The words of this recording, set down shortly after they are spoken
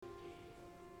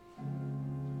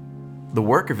The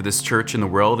work of this church in the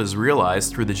world is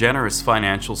realized through the generous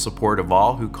financial support of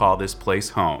all who call this place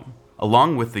home.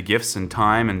 Along with the gifts and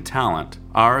time and talent,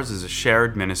 ours is a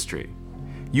shared ministry.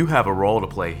 You have a role to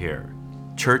play here.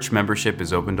 Church membership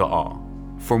is open to all.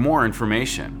 For more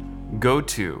information, go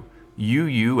to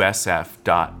uusf.org.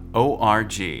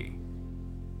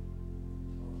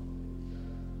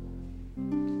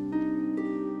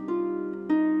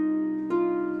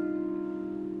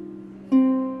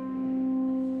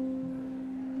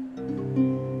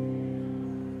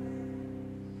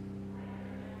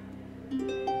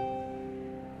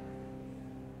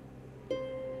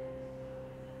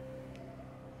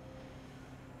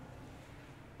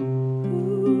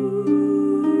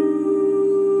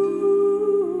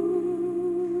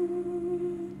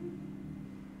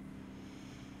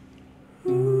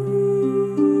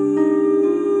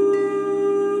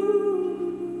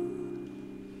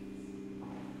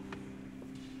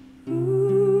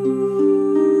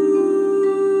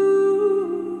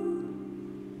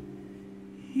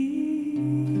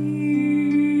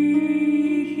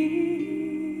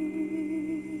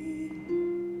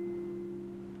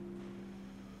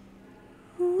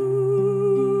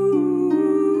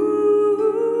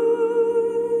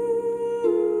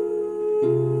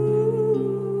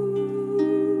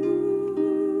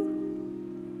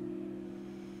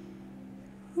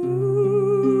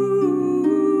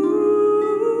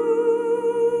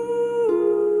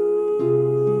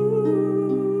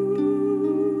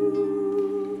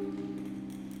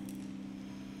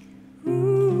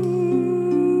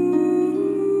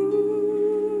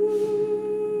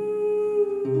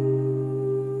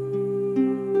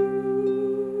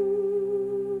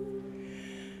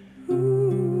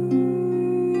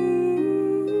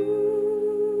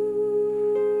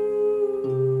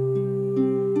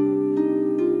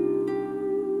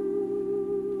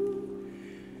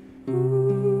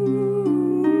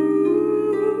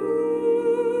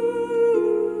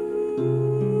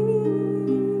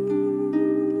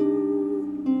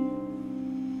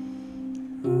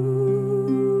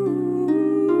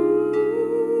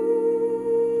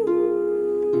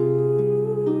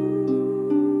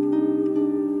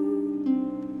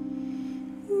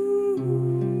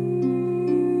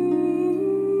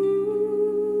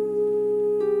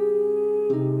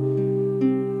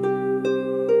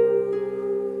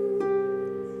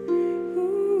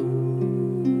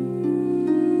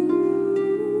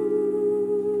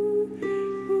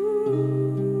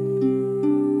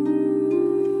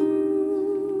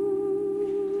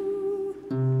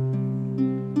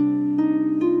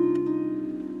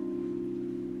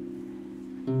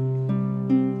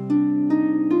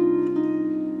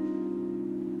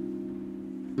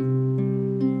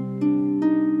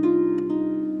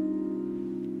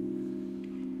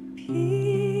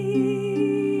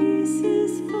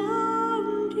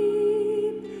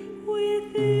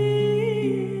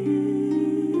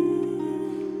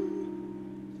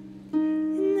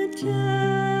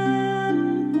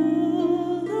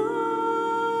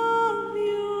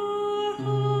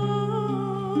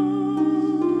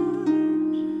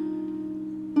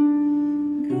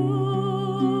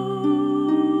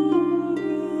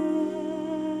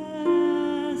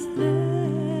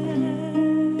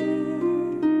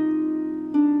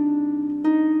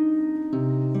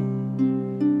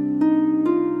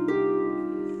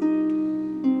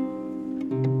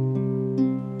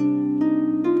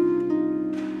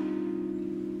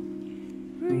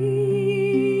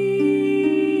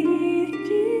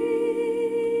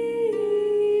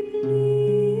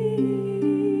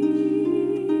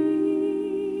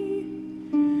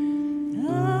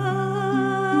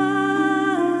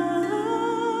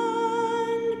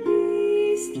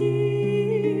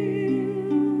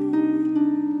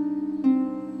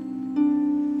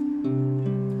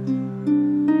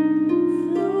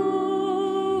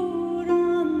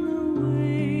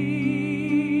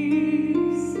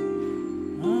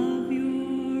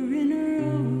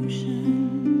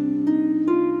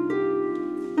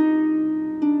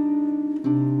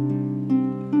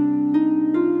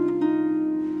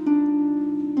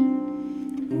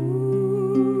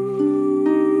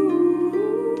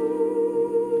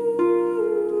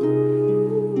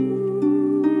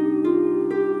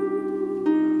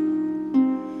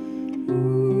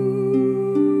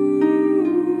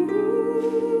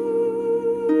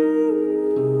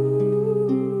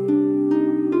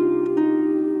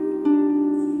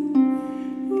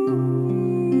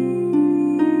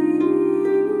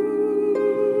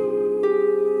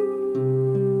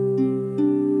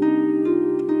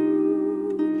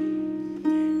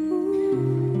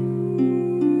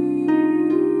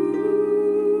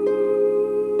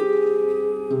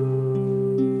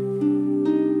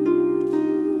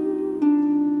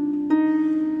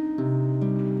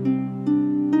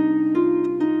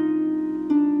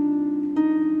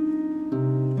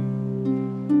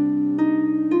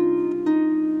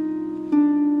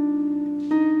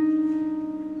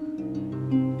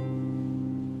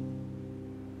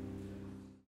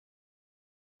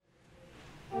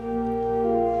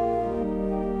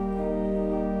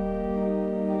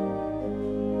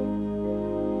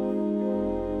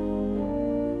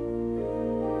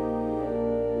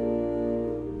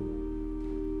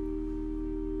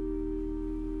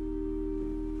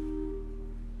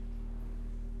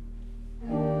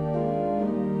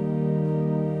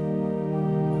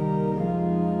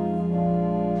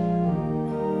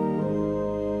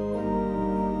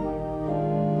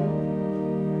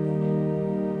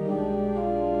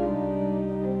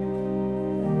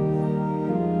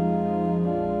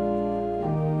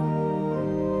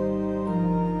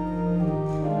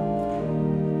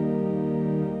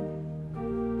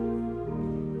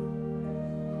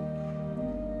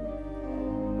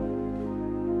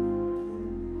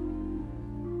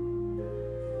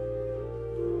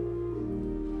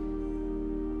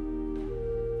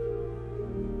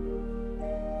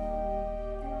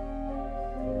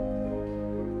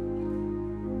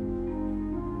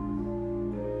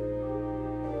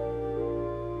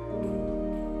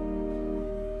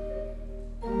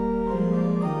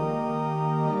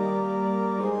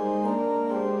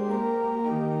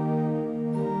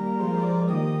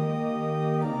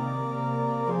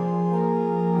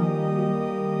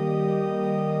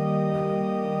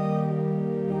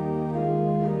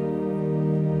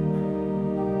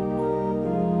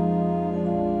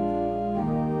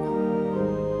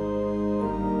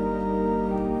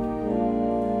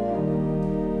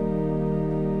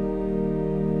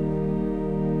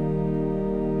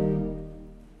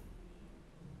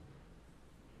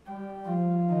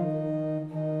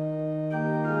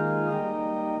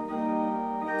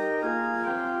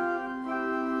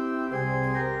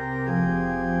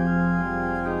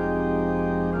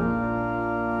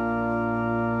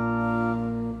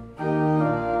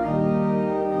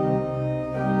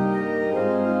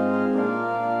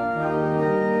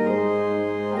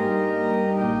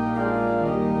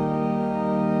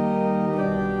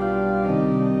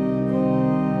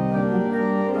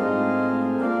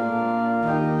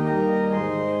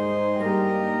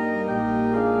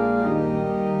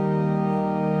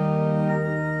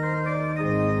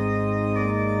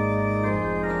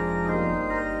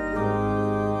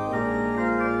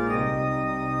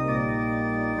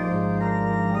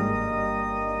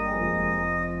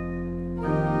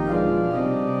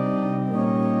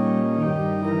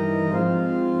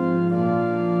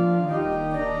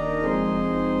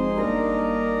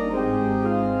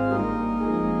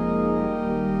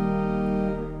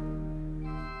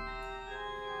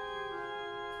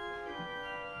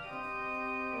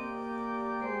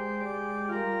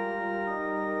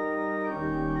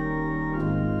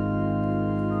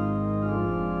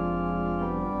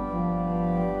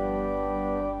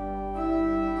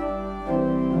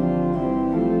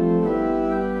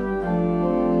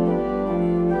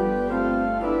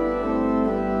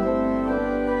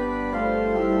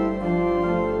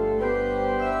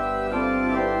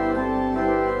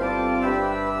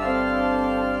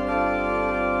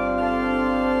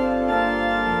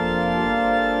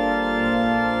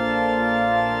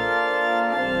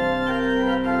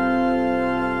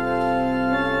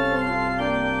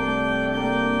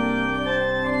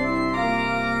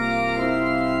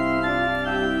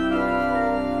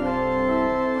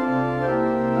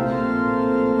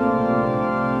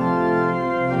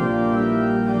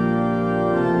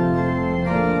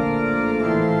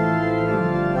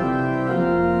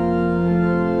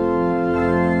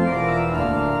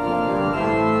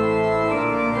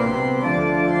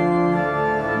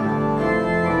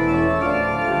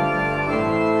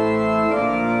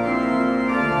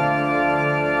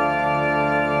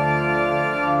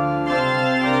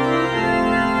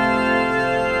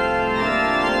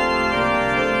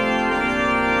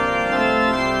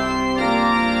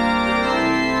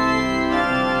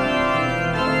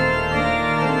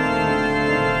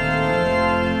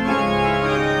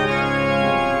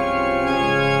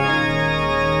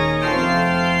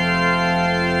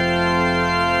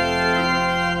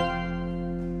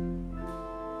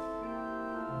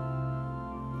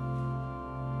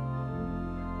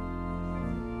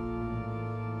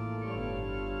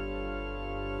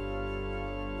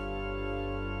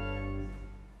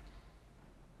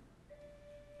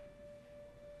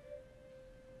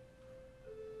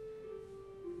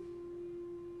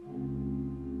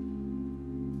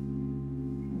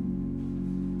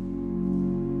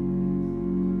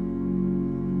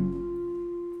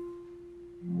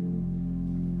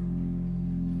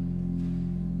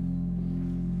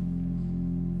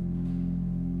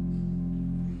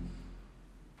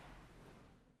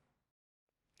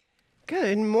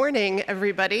 Good morning,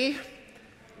 everybody.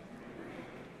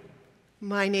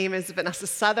 My name is Vanessa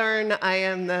Southern. I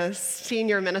am the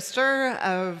Senior Minister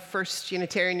of First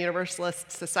Unitarian Universalist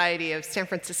Society of San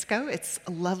Francisco. It's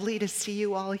lovely to see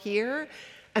you all here,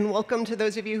 and welcome to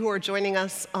those of you who are joining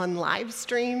us on live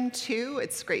stream, too.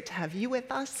 It's great to have you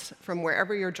with us from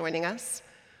wherever you're joining us.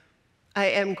 I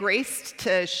am graced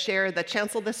to share the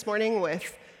chancel this morning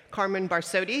with Carmen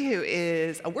Barsody, who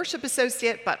is a worship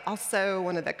associate, but also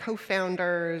one of the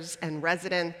co-founders and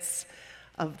residents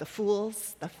of the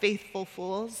Fools, the Faithful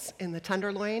Fools in the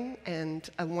Tenderloin, and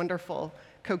a wonderful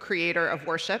co-creator of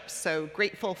worship. So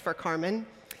grateful for Carmen,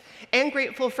 and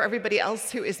grateful for everybody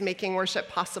else who is making worship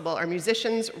possible. Our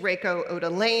musicians, Reiko Oda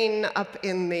Lane, up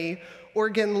in the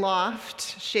organ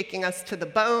loft, shaking us to the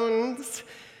bones,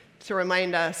 to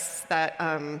remind us that,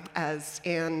 as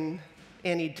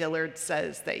Annie Dillard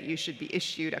says, that you should be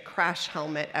issued a crash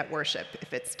helmet at worship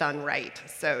if it's done right.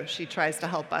 So she tries to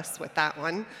help us with that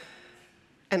one.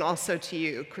 And also to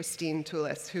you, Christine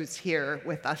Tulis, who's here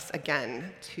with us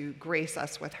again to grace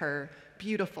us with her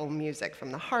beautiful music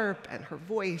from the harp and her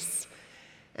voice,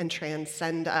 and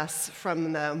transcend us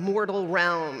from the mortal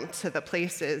realm to the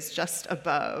places just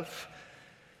above.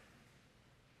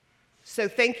 So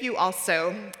thank you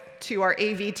also to our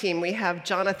AV team. We have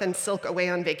Jonathan Silk away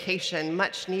on vacation,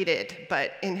 much needed,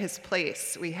 but in his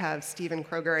place, we have Stephen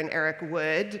Kroger and Eric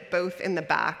Wood, both in the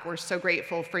back. We're so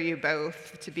grateful for you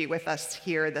both to be with us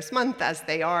here this month, as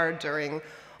they are during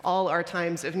all our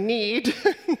times of need,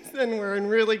 and we're in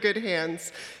really good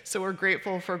hands. So we're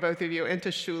grateful for both of you, and to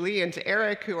Shulee and to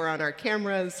Eric, who are on our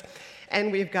cameras. And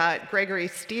we've got Gregory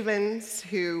Stevens,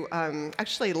 who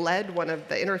actually led one of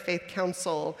the Interfaith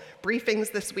Council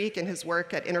briefings this week in his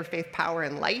work at Interfaith Power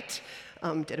and Light.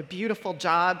 Did a beautiful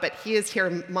job, but he is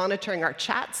here monitoring our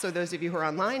chat, so those of you who are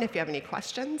online, if you have any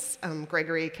questions,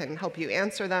 Gregory can help you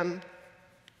answer them.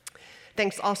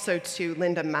 Thanks also to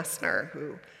Linda Messner,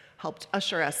 who helped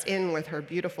usher us in with her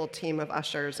beautiful team of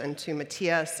ushers, and to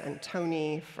Matias and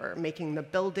Tony for making the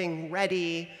building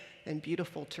ready and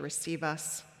beautiful to receive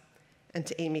us, and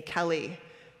to Amy Kelly,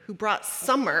 who brought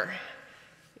summer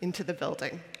into the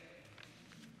building.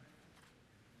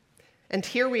 And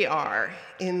here we are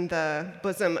in the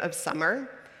bosom of summer,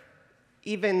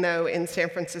 even though in San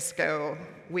Francisco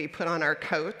we put on our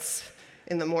coats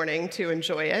in the morning to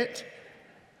enjoy it.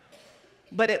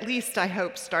 But at least I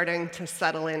hope starting to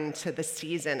settle into the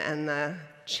season and the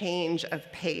change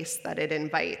of pace that it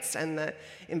invites, and the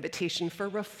invitation for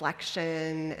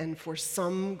reflection and for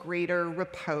some greater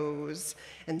repose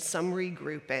and some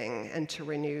regrouping, and to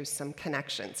renew some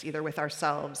connections, either with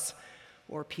ourselves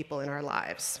or people in our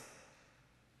lives.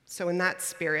 So in that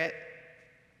spirit,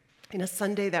 in a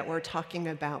Sunday that we're talking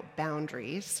about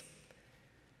boundaries,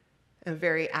 a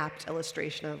very apt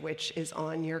illustration of which is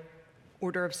on your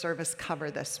order of service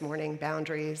cover this morning,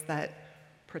 boundaries that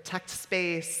protect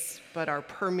space, but are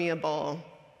permeable,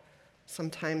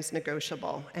 sometimes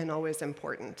negotiable, and always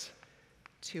important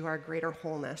to our greater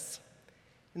wholeness.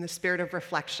 In the spirit of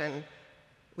reflection,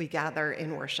 we gather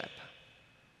in worship.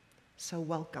 So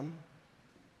welcome.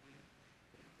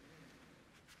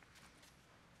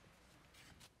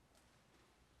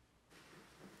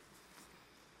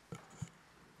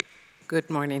 Good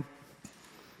morning.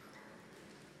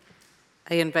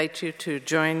 I invite you to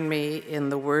join me in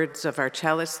the words of our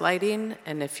chalice lighting,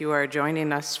 and if you are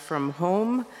joining us from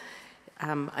home,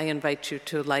 I invite you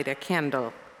to light a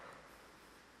candle.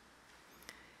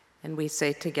 And we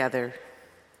say together,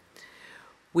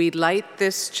 "We light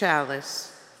this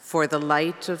chalice for the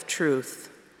light of truth,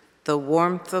 the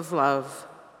warmth of love,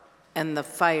 and the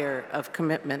fire of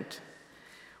commitment.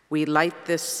 We light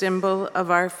this symbol of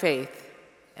our faith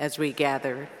as we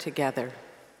gather together."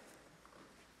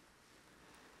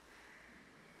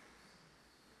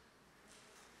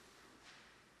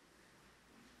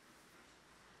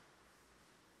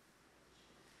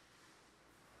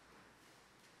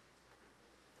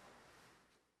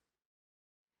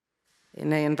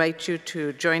 And I invite you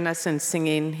to join us in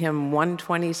singing hymn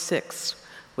 126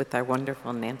 with our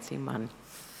wonderful Nancy Munn.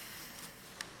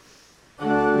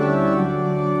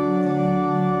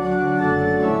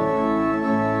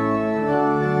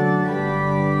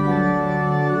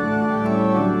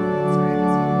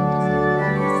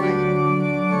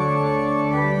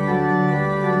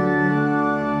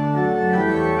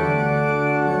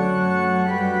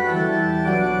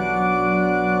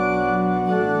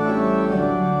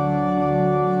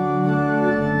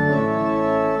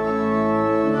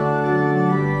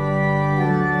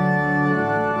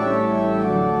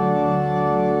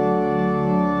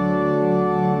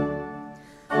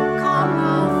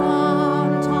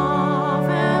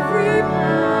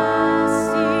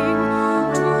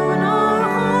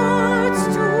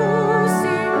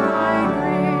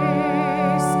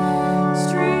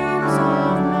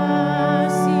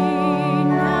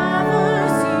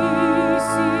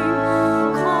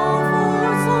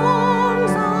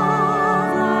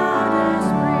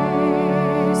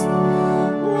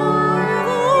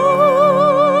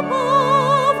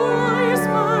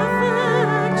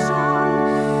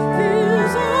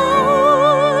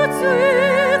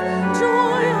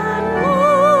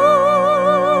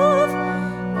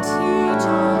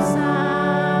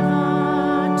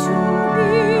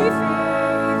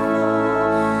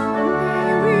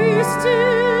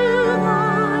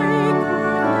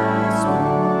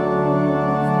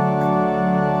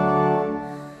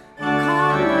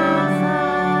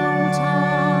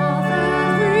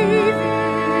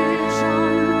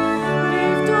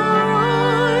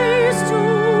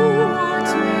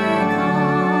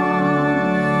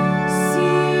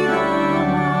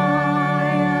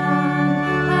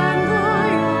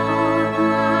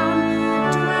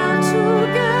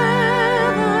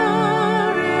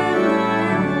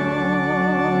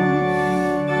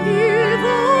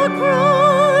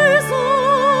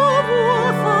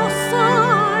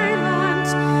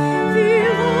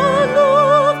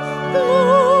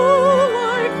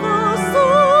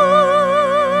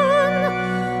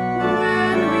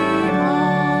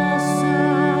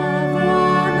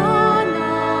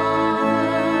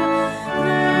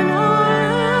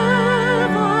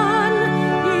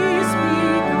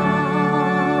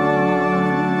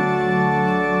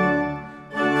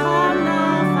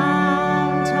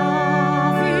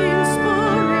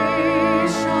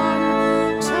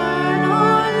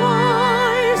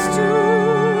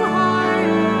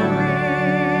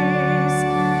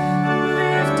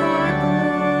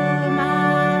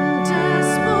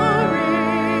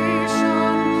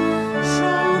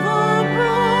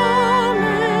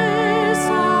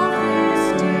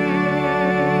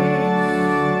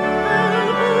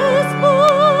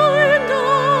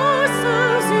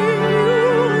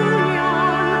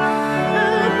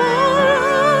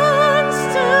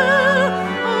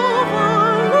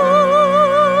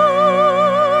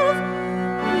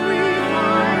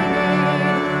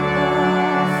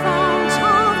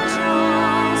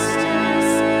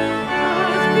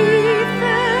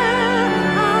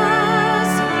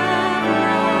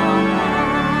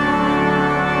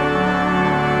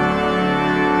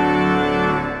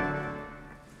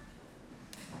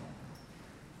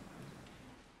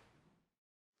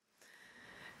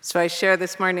 So I share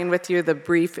this morning with you the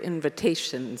brief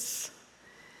invitations.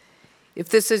 If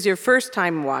this is your first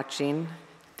time watching,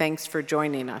 thanks for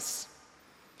joining us.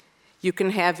 You can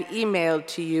have emailed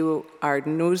to you our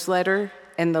newsletter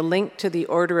and the link to the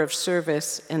order of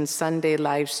service and Sunday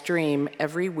live stream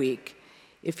every week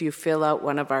if you fill out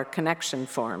one of our connection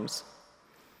forms.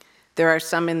 There are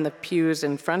some in the pews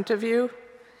in front of you,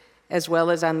 as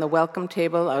well as on the welcome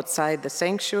table outside the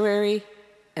sanctuary,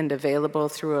 and available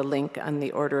through a link on the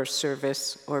order of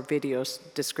service or video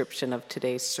description of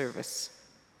today's service.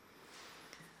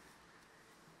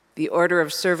 The order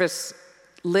of service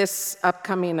lists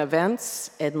upcoming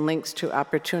events and links to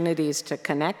opportunities to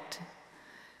connect.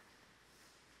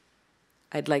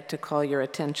 I'd like to call your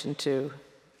attention to,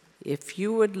 if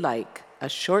you would like a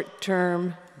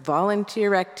short-term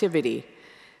volunteer activity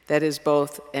that is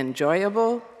both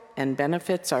enjoyable and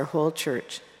benefits our whole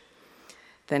church,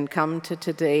 then come to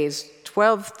today's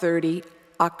 12:30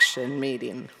 auction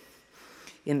meeting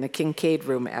in the Kincaid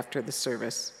room after the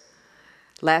service.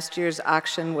 Last year's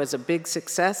auction was a big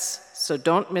success, so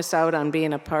don't miss out on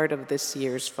being a part of this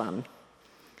year's fun.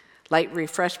 Light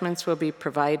refreshments will be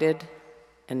provided,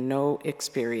 and no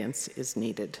experience is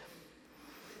needed.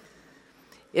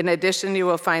 In addition, you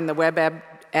will find the web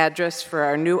address for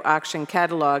our new auction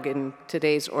catalog in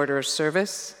today's order of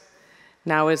service.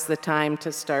 Now is the time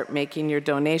to start making your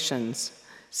donations,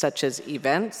 such as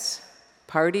events,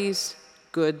 parties,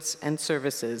 goods, and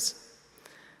services.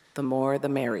 The more, the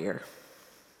merrier.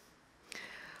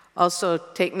 Also,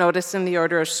 take notice in the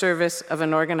order of service of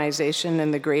an organization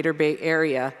in the Greater Bay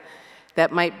Area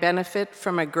that might benefit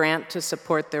from a grant to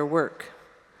support their work.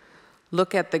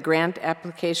 Look at the grant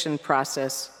application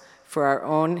process for our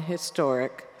own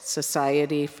historic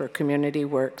Society for Community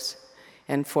Works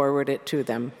and forward it to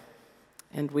them.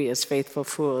 And we as faithful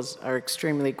fools are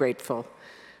extremely grateful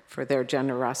for their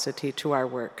generosity to our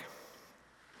work.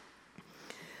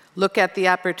 Look at the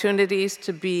opportunities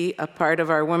to be a part of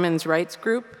our women's rights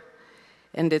group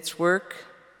and its work,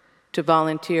 to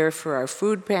volunteer for our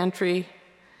food pantry,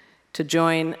 to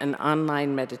join an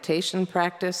online meditation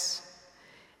practice,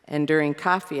 and during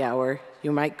coffee hour,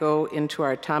 you might go into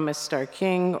our Thomas Starr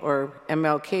King or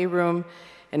MLK room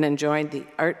and enjoy the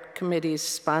Art Committee's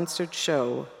sponsored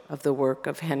show of the work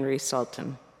of Henry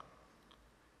Sultan.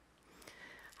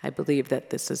 I believe that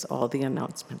this is all the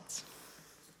announcements.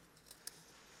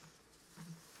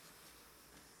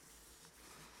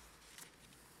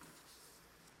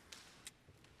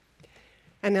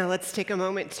 And now let's take a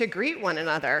moment to greet one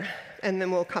another, and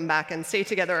then we'll come back and say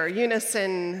together our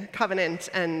unison covenant,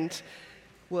 and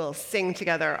we'll sing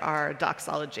together our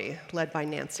doxology, led by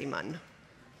Nancy Munn.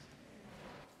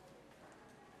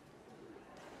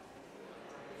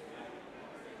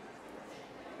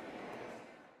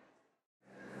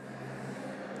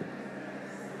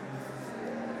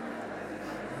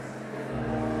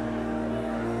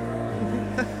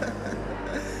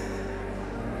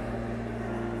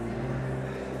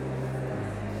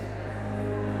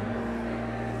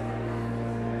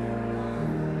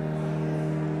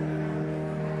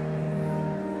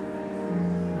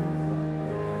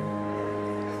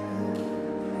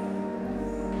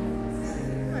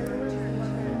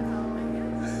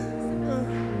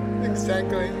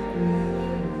 Exactly.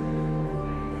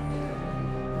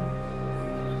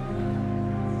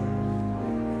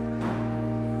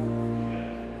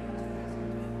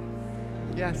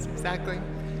 Yes, exactly.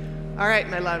 All right,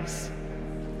 my loves.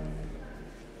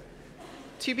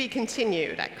 To be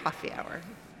continued at coffee hour.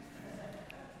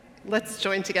 Let's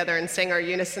join together and sing our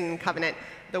unison covenant.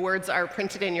 The words are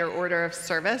printed in your order of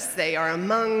service. They are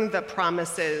among the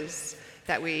promises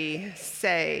that we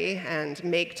say and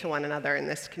make to one another in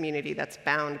this community that's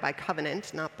bound by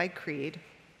covenant, not by creed.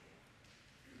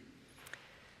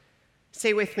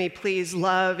 Say with me, please.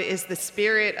 Love is the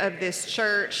spirit of this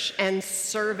church, and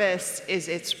service is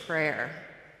its prayer.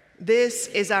 This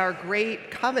is our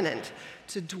great covenant,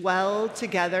 to dwell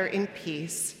together in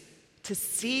peace, to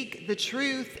seek the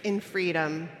truth in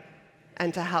freedom,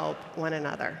 and to help one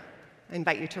another. I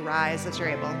invite you to rise as you're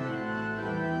able.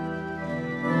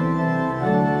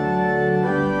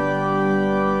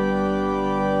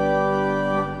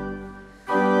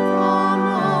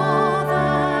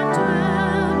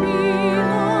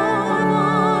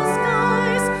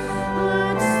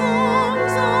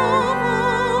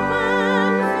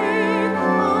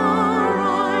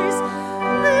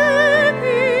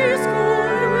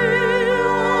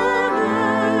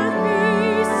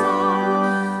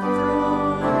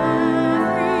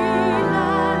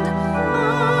 Land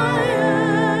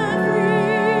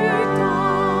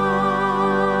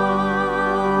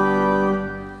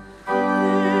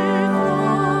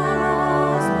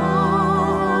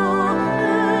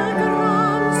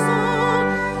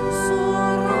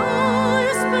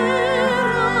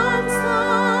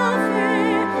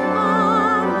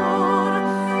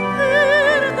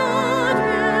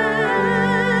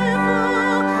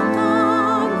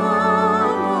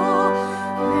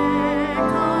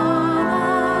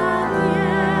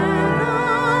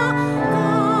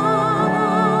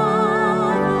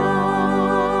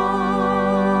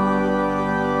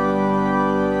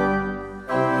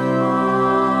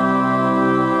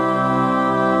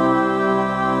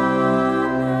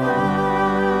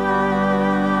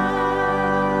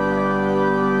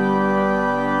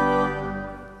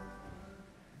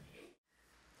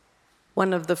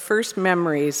One of the first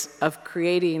memories of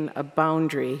creating a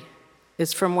boundary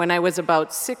is from when I was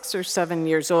about 6 or 7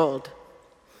 years old.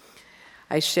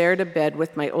 I shared a bed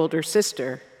with my older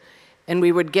sister, and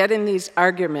we would get in these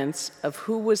arguments of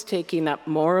who was taking up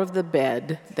more of the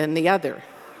bed than the other.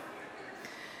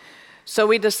 So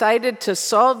we decided to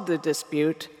solve the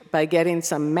dispute by getting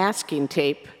some masking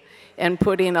tape and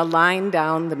putting a line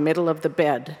down the middle of the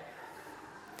bed.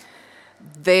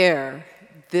 There,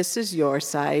 this is your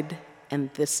side, and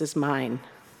this is mine.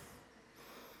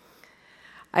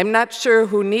 I'm not sure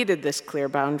who needed this clear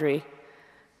boundary,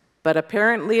 but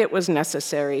apparently it was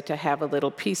necessary to have a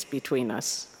little peace between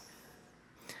us.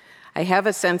 I have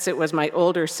a sense it was my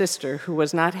older sister who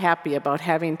was not happy about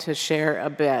having to share a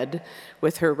bed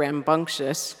with her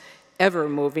rambunctious,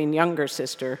 ever-moving younger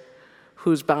sister,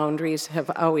 whose boundaries have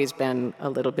always been a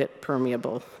little bit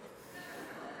permeable.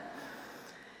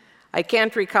 I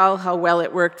can't recall how well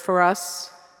it worked for us,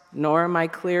 nor am I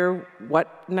clear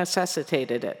what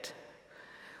necessitated it.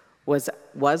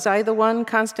 Was I the one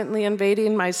constantly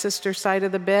invading my sister's side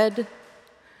of the bed?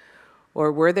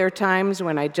 Or were there times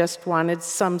when I just wanted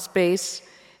some space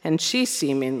and she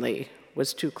seemingly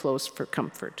was too close for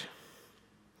comfort?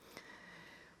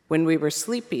 When we were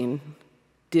sleeping,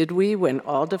 did we, when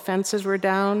all defenses were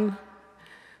down,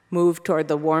 move toward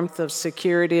the warmth of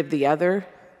security of the other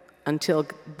until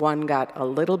one got a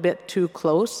little bit too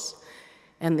close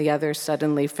and the other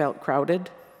suddenly felt crowded?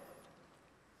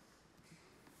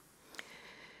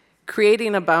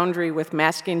 Creating a boundary with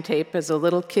masking tape as a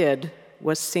little kid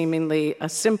was seemingly a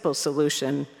simple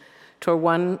solution to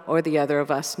one or the other of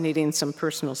us needing some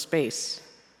personal space.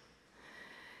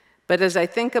 But as I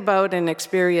think about and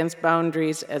experience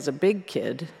boundaries as a big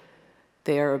kid,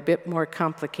 they are a bit more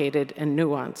complicated and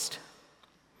nuanced.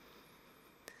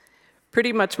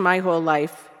 Pretty much my whole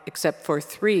life, except for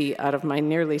 3 out of my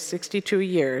nearly 62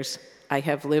 years, I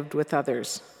have lived with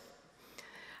others.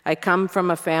 I come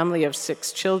from a family of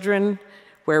 6 children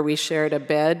where we shared a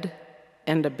bed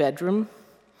and a bedroom.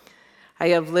 I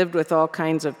have lived with all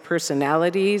kinds of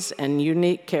personalities and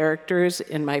unique characters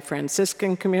in my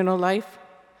Franciscan communal life.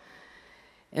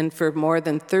 And for more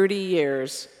than 30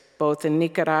 years, both in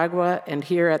Nicaragua and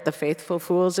here at the Faithful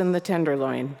Fools in the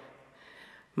Tenderloin,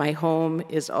 my home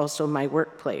is also my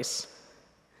workplace,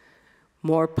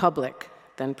 more public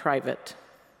than private,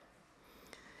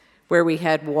 where we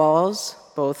had walls,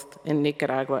 both in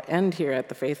Nicaragua and here at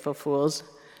the Faithful Fools,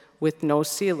 with no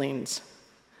ceilings,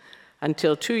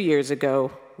 until 2 years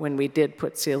ago when we did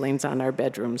put ceilings on our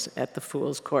bedrooms at the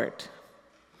Fool's Court.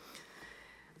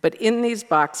 But in these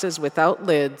boxes without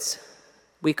lids,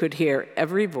 we could hear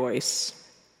every voice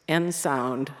and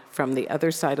sound from the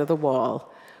other side of the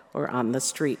wall or on the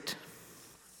street.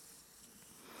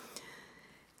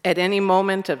 At any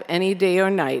moment of any day or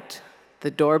night,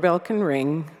 the doorbell can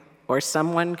ring, or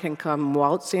someone can come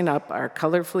waltzing up our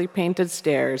colorfully painted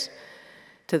stairs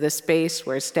to the space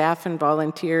where staff and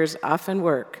volunteers often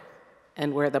work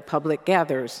and where the public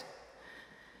gathers,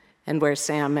 and where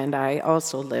Sam and I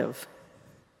also live.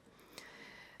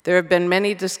 There have been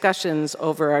many discussions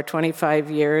over our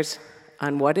 25 years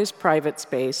on what is private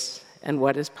space and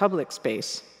what is public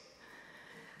space.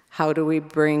 How do we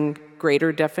bring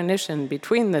greater definition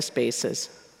between the spaces?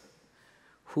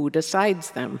 Who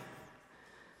decides them?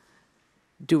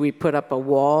 Do we put up a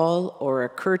wall or a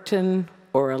curtain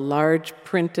or a large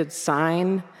printed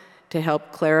sign to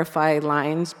help clarify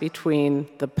lines between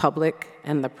the public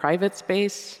and the private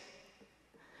space?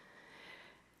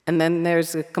 And then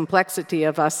there's the complexity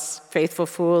of us Faithful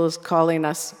Fools calling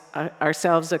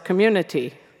ourselves a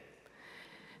community.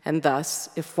 And thus,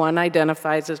 if one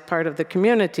identifies as part of the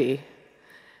community,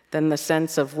 then the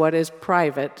sense of what is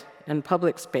private and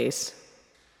public space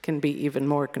can be even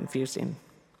more confusing.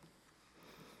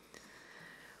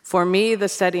 For me, the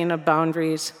setting of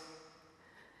boundaries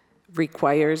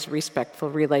requires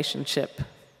respectful relationship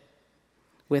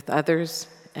with others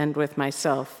and with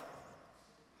myself.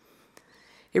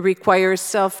 It requires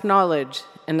self-knowledge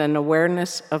and an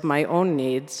awareness of my own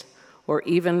needs or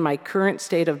even my current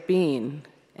state of being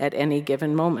at any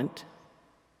given moment.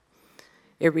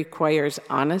 It requires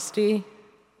honesty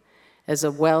as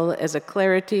well as a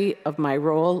clarity of my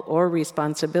role or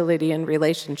responsibility in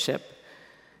relationship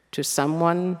to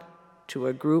someone, to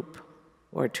a group,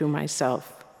 or to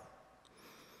myself.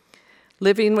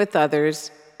 Living with others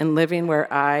and living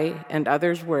where I and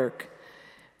others work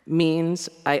means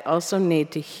I also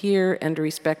need to hear and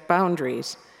respect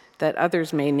boundaries that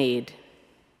others may need,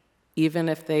 even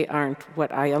if they aren't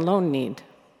what I alone need.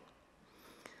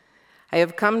 I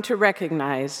have come to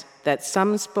recognize that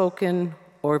some spoken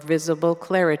or visible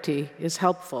clarity is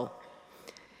helpful,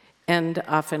 and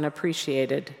often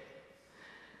appreciated.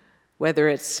 Whether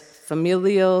it's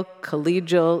familial,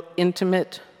 collegial,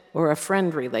 intimate, or a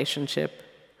friend relationship,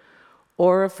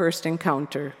 or a first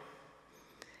encounter,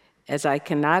 as I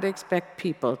cannot expect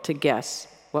people to guess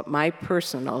what my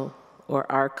personal or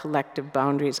our collective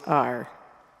boundaries are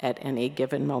at any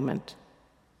given moment.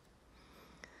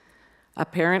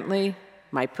 Apparently,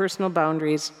 my personal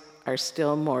boundaries are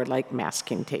still more like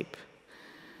masking tape,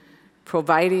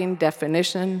 providing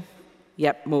definition,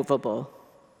 yet movable.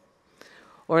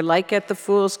 Or like at the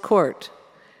Fool's Court,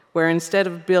 where instead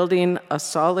of building a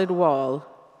solid wall,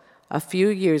 a few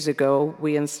years ago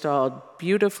we installed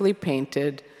beautifully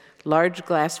painted, large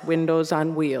glass windows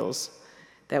on wheels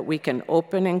that we can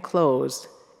open and close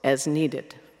as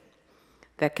needed,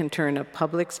 that can turn a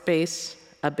public space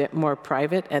a bit more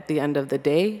private at the end of the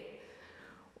day,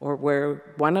 or where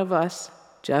one of us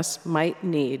just might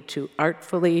need to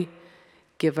artfully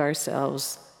give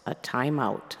ourselves a time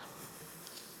out.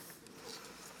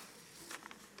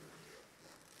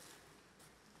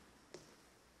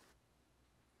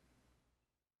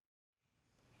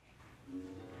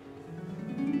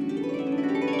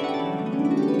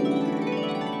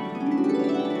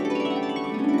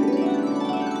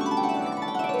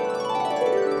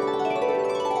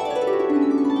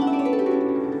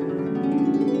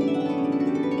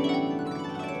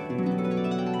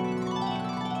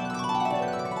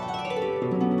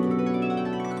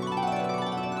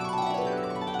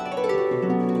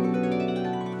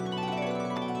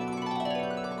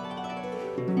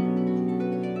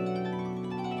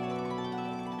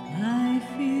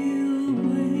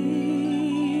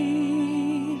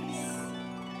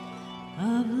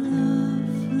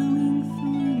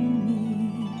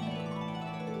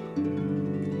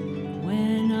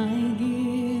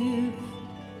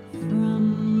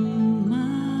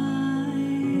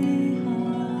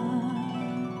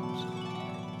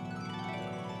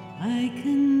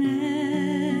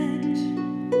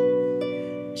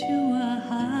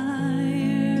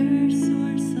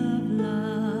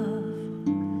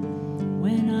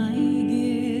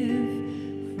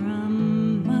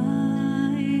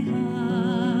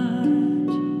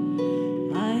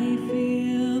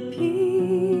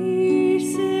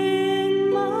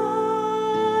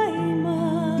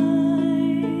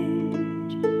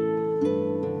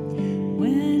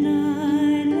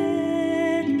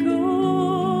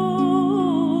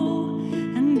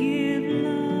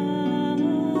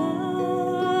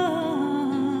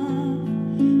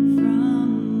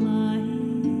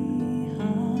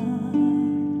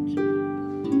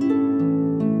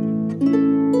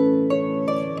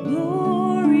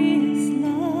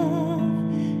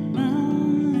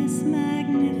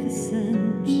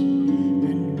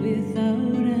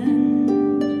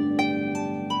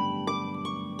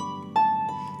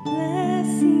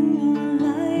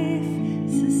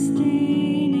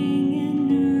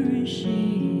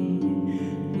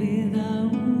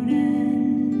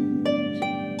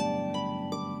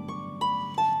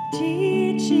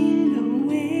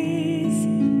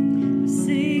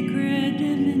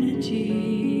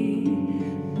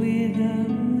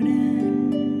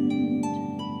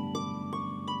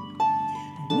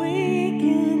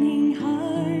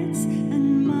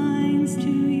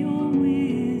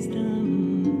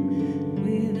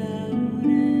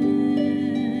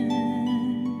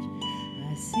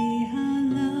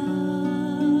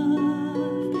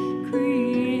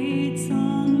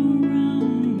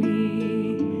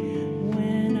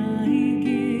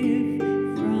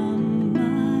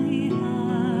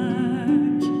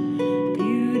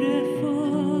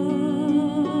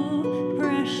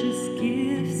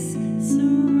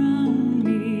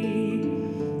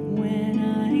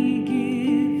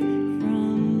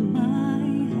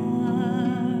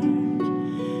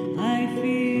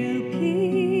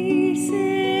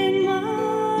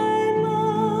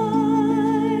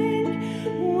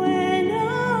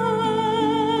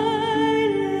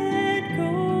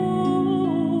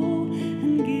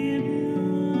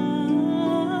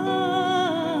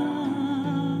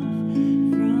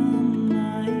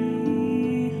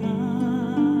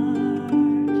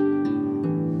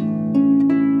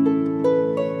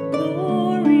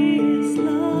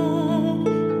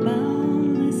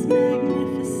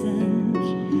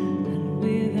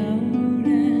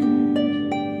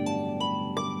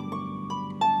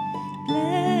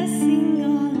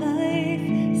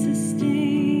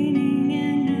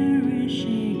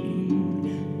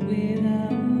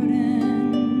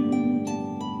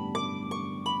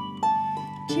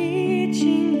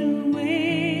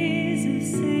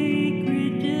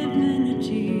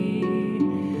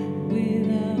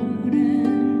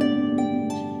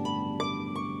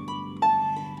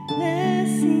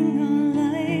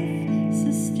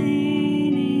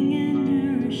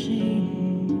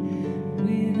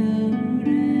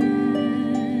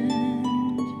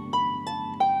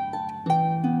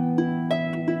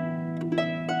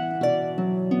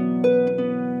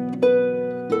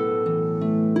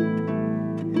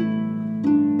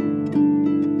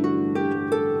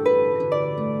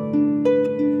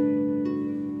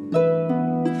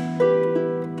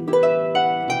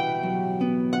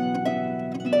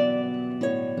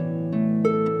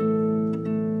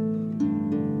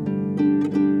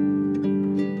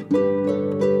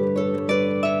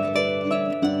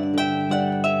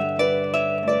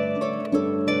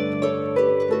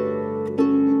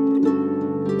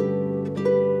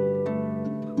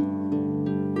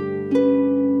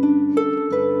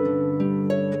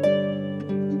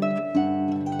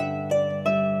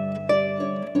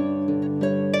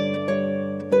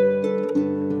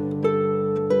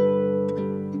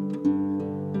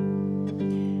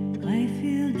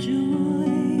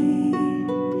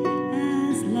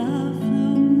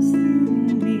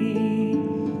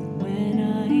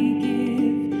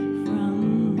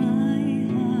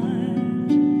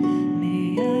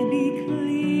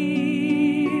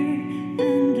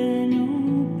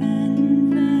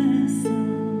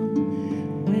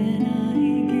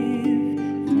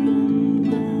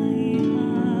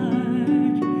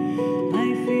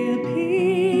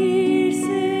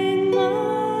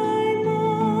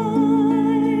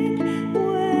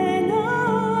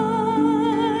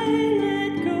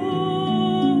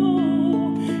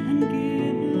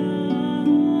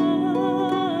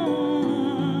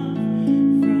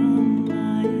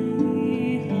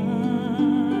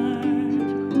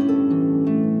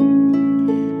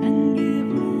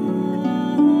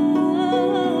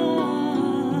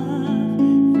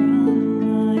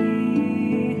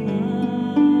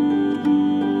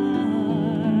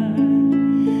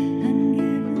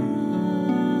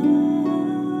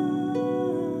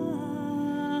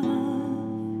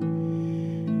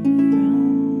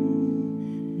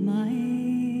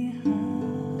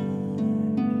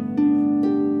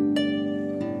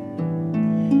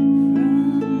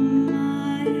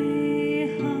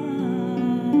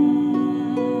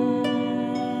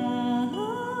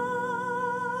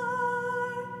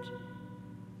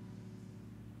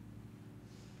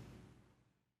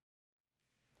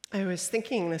 was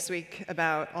thinking this week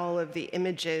about all of the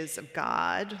images of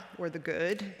God or the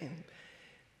good, and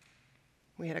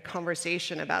we had a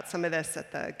conversation about some of this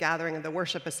at the gathering of the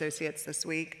worship associates this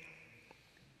week.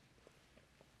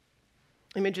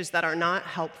 Images that are not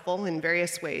helpful in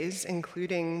various ways,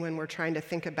 including when we're trying to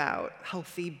think about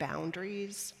healthy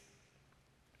boundaries.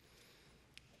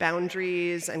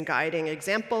 Boundaries and guiding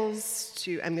examples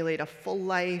to emulate a full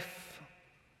life,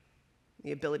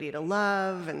 the ability to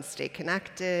love and stay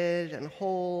connected and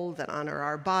whole, that honor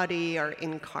our body, our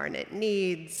incarnate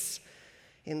needs,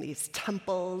 in these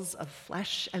temples of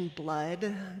flesh and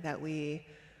blood that we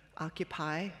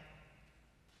occupy.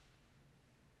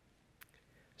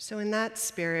 So in that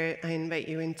spirit, I invite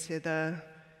you into the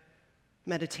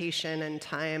meditation and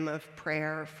time of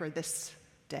prayer for this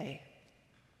day.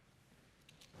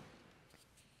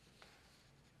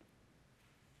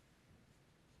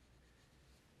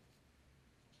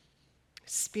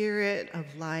 Spirit of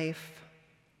life,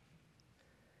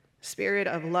 Spirit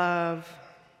of love,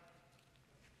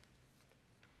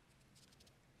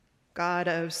 God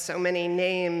of so many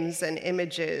names and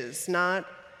images, not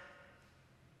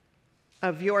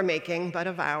of your making, but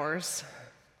of ours.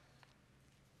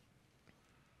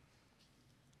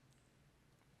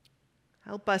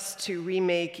 Help us to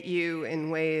remake you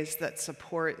in ways that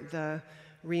support the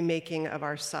remaking of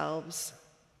ourselves.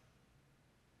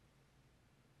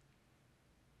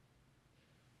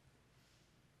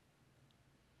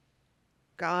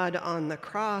 God on the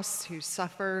cross who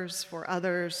suffers for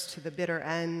others to the bitter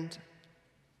end,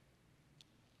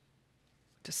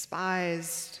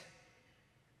 despised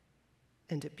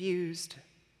and abused.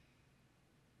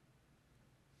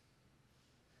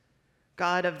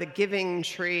 God of the giving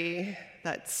tree,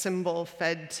 that symbol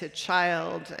fed to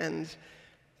child and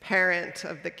parent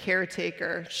of the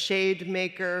caretaker, shade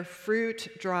maker, fruit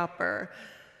dropper,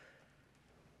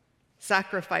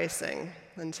 sacrificing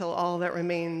until all that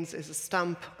remains is a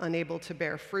stump unable to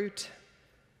bear fruit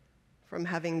from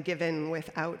having given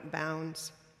without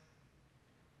bounds.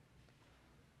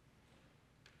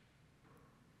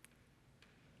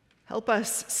 Help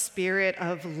us, Spirit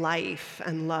of life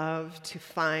and love, to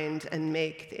find and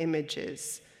make the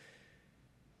images,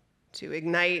 to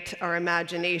ignite our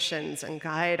imaginations and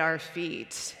guide our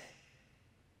feet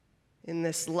in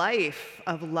this life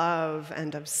of love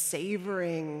and of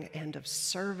savoring and of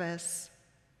service.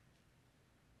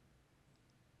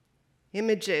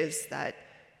 Images that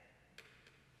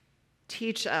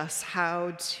teach us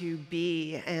how to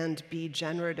be and be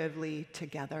generatively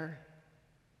together.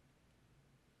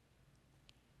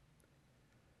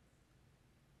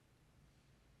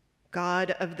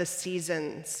 God of the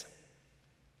seasons,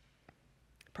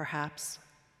 perhaps,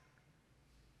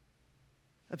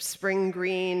 of spring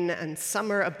green and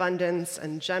summer abundance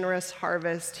and generous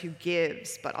harvest, who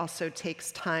gives but also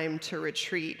takes time to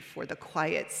retreat for the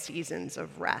quiet seasons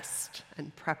of rest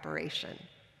and preparation.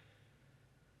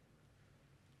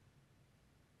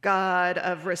 God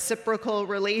of reciprocal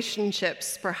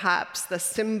relationships, perhaps, the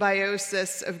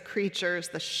symbiosis of creatures,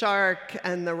 the shark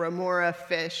and the remora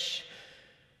fish,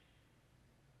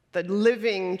 the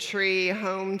living tree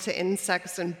home to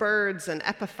insects and birds and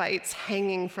epiphytes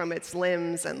hanging from its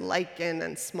limbs, and lichen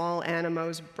and small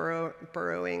animals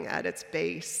burrowing at its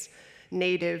base,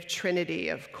 native trinity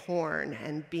of corn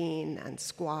and bean and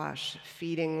squash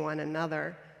feeding one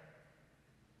another,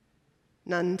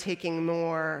 none taking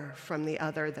more from the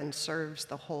other than serves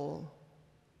the whole.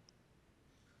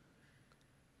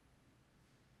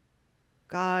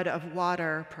 God of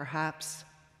water, perhaps,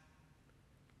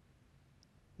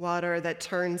 water that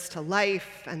turns to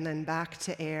life and then back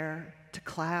to air, to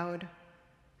cloud,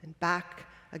 and back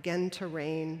again to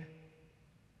rain.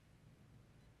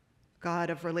 God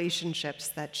of relationships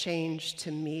that change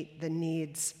to meet the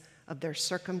needs of their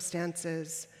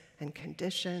circumstances and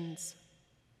conditions,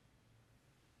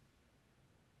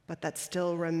 but that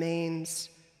still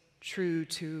remains true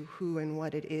to who and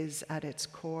what it is at its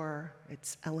core,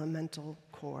 its elemental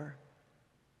core.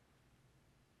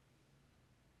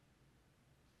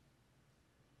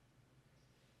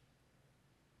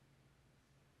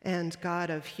 And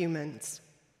God of humans,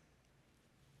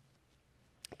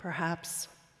 perhaps,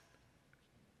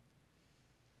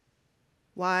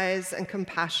 wise and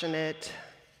compassionate,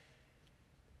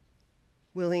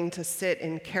 willing to sit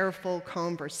in careful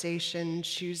conversation,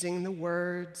 choosing the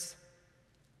words,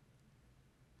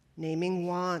 naming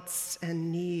wants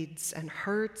and needs and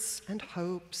hurts and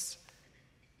hopes.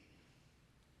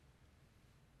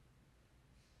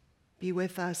 Be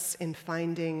with us in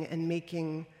finding and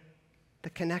making the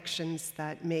connections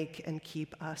that make and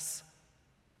keep us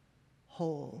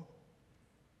whole.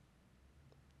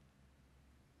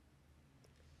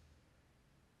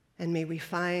 And may we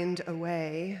find a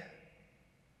way,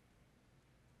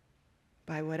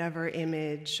 by whatever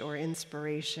image or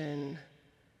inspiration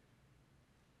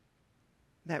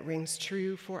that rings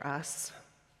true for us,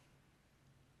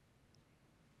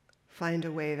 find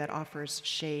a way that offers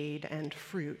shade and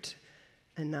fruit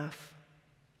enough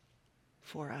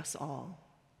for us all.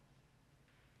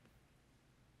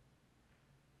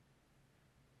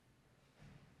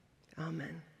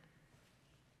 Amen.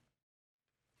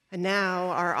 And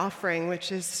now our offering,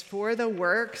 which is for the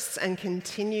works and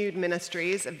continued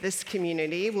ministries of this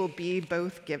community, will be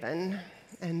both given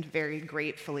and very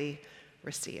gratefully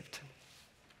received.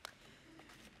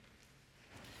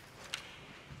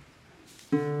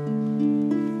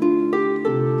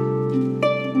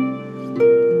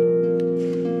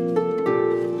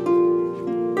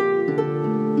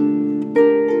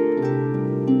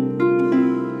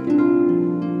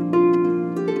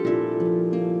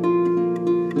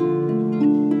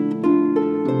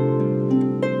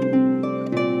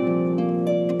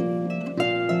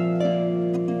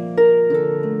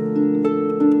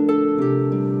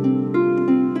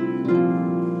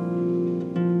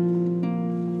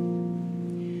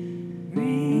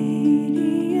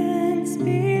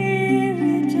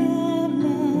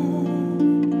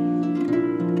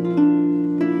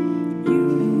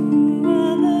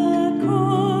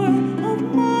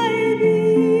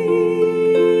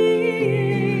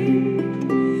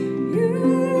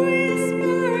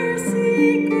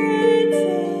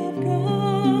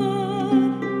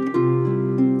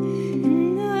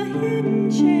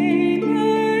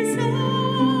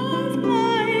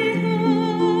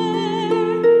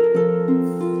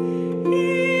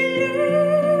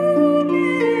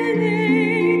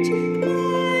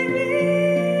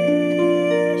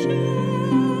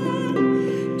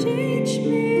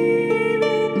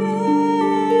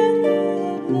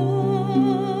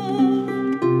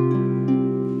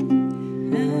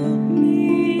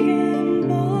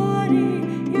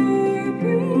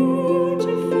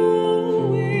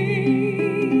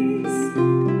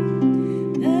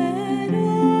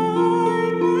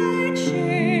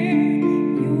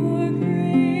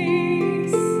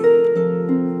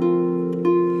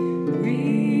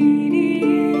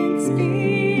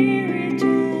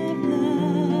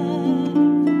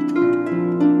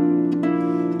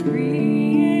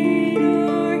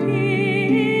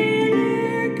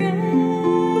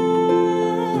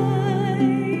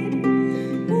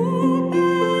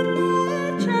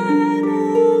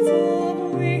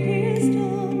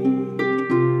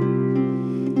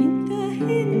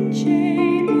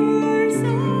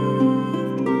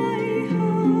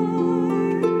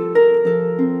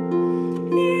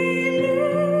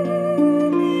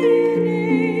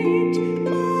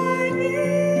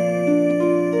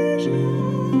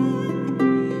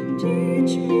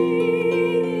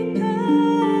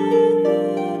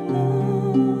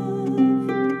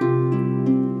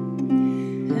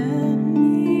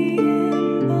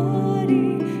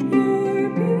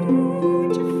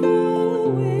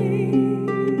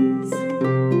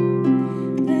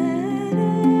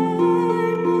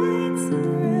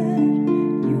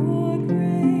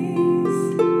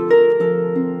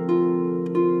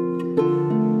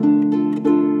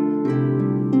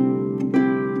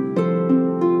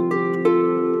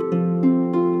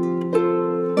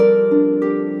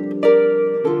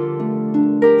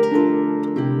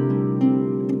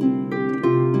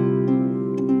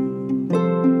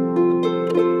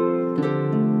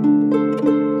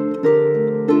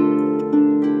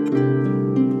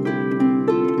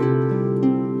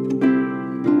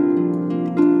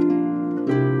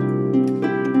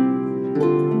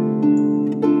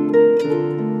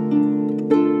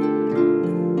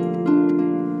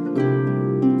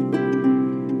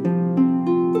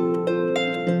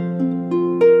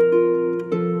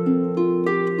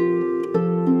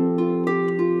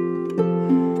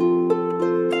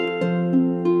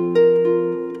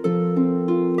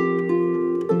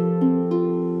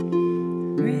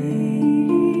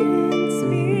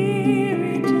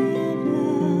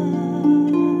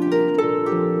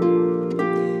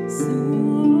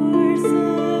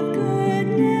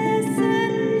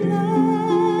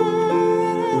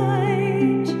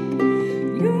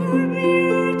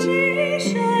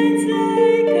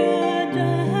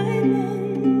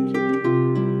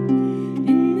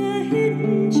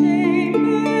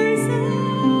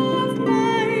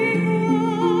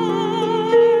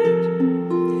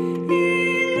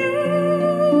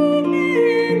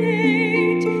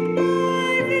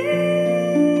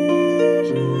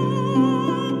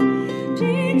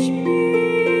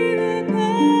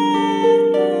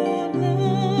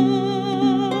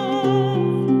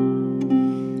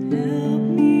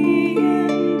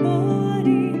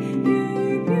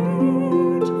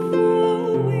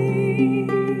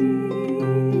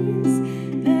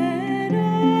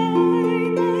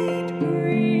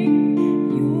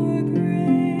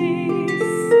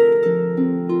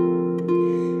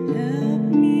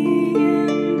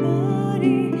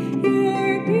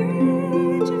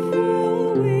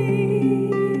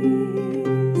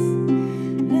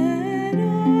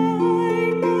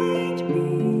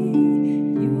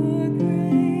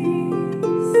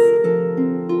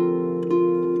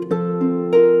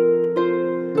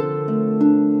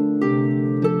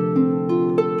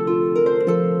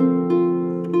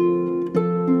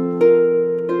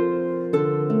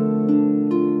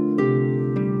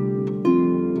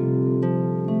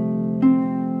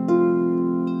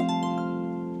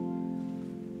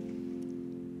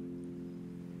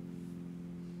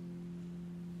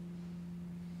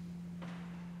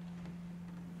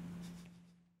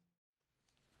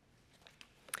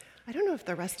 if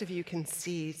the rest of you can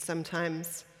see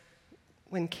sometimes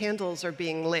when candles are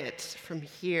being lit from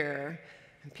here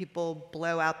and people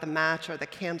blow out the match or the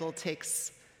candle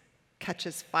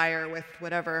catches fire with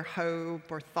whatever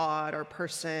hope or thought or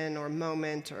person or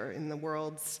moment or in the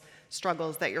world's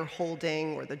struggles that you're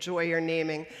holding or the joy you're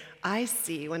naming, I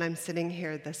see when I'm sitting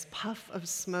here this puff of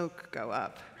smoke go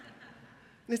up.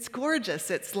 And it's gorgeous.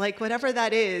 It's like whatever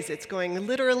that is, it's going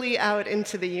literally out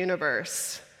into the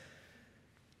universe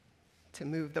to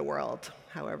move the world,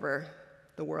 however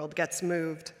the world gets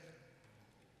moved.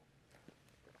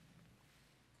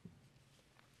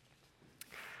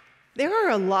 There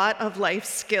are a lot of life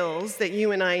skills that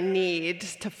you and I need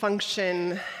to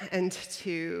function and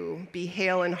to be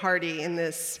hale and hearty in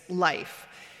this life.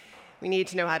 We need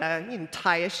to know how to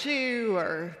tie a shoe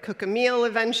or cook a meal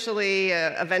eventually,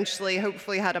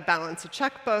 hopefully how to balance a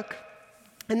checkbook.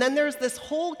 And then there's this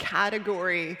whole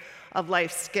category of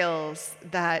life skills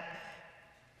that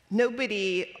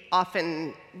nobody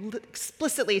often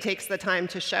explicitly takes the time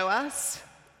to show us,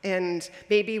 and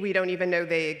maybe we don't even know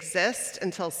they exist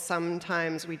until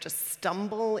sometimes we just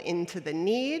stumble into the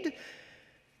need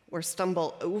or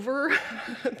stumble over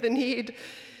the need.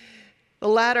 The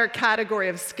latter category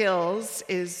of skills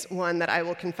is one that I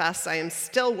will confess I am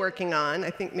still working on.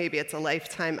 I think maybe it's a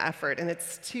lifetime effort, and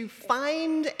it's to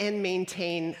find and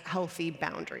maintain healthy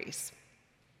boundaries.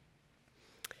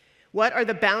 What are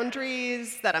the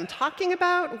boundaries that I'm talking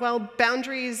about? Well,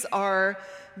 boundaries are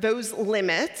those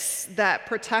limits that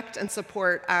protect and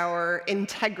support our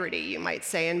integrity, you might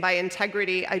say. And by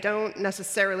integrity, I don't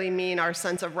necessarily mean our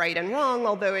sense of right and wrong,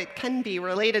 although it can be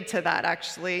related to that,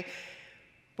 actually.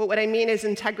 But what I mean is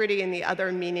integrity in the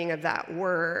other meaning of that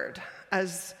word,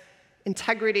 as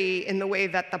integrity in the way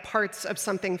that the parts of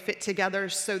something fit together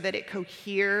so that it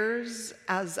coheres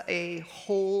as a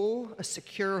whole, a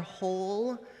secure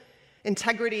whole.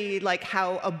 Integrity like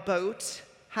how a boat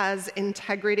has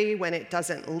integrity when it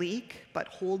doesn't leak, but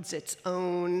holds its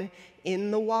own in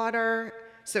the water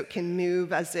so it can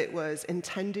move as it was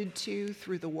intended to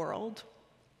through the world.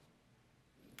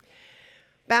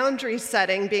 Boundary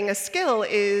setting, being a skill,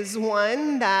 is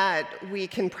one that we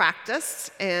can practice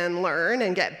and learn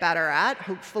and get better at,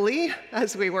 hopefully,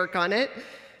 as we work on it.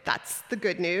 That's the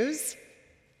good news.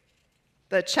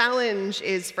 The challenge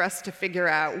is for us to figure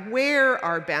out where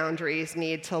our boundaries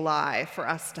need to lie for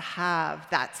us to have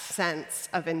that sense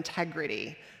of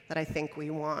integrity that I think we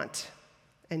want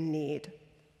and need.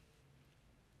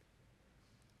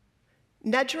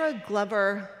 Nedra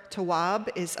Glover Tawwab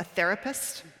is a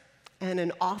therapist and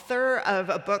an author of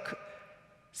a book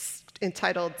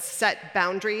entitled Set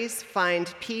Boundaries,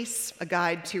 Find Peace, A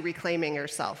Guide to Reclaiming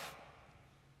Yourself.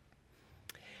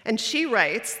 And she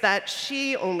writes that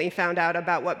she only found out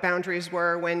about what boundaries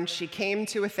were when she came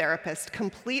to a therapist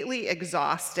completely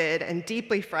exhausted and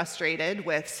deeply frustrated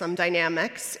with some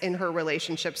dynamics in her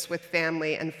relationships with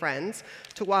family and friends.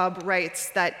 Tawwab writes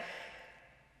that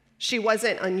she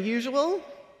wasn't unusual,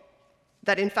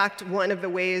 that in fact one of the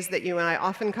ways that you and I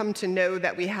often come to know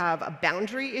that we have a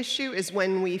boundary issue is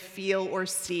when we feel or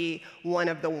see one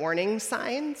of the warning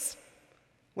signs.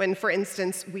 When, for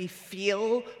instance, we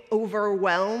feel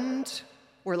overwhelmed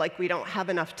or like we don't have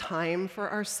enough time for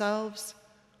ourselves,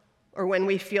 or when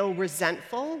we feel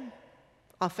resentful,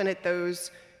 often at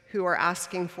those who are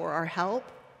asking for our help,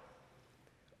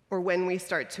 or when we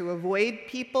start to avoid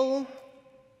people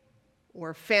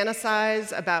or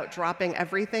fantasize about dropping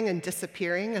everything and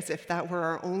disappearing as if that were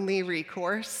our only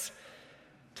recourse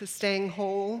to staying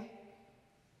whole,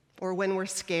 or when we're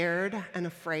scared and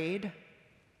afraid.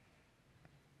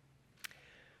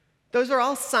 Those are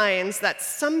all signs that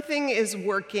something is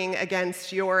working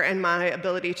against your and my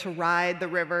ability to ride the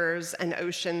rivers and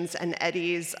oceans and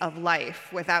eddies of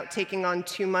life without taking on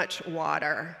too much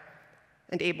water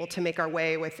and able to make our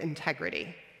way with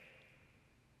integrity.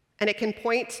 And it can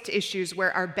point to issues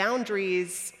where our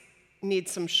boundaries need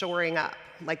some shoring up,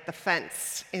 like the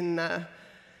fence in the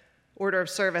order of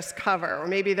service cover, or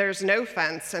maybe there's no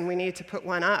fence and we need to put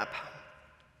one up,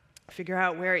 figure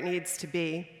out where it needs to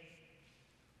be.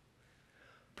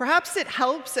 Perhaps it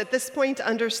helps at this point to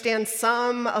understand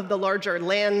some of the larger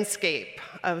landscape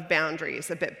of boundaries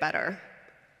a bit better.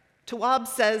 Tawwab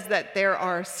says that there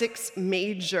are 6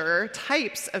 major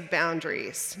types of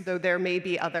boundaries, though there may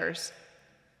be others.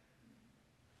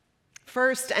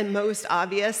 First and most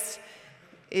obvious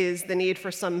is the need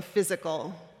for some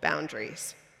physical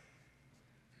boundaries,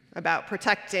 about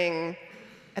protecting,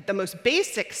 at the most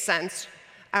basic sense,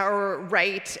 our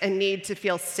right and need to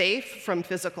feel safe from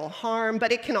physical harm,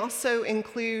 but it can also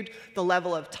include the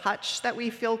level of touch that we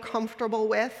feel comfortable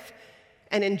with,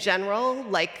 and in general,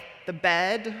 like the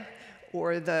bed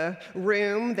or the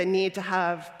room, the need to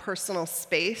have personal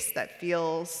space that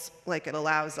feels like it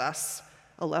allows us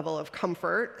a level of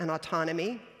comfort and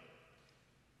autonomy.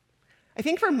 I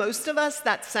think for most of us,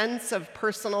 that sense of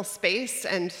personal space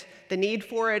and the need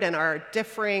for it and our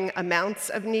differing amounts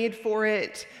of need for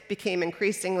it became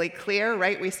increasingly clear,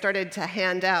 right? We started to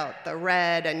hand out the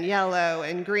red and yellow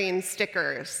and green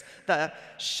stickers, the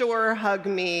sure hug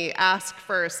me, ask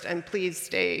first, and please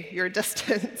stay your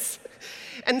distance.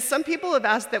 And some people have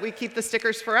asked that we keep the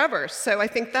stickers forever, so I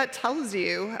think that tells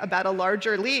you about a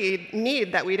larger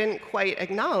need that we didn't quite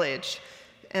acknowledge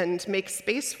and make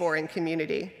space for in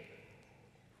community.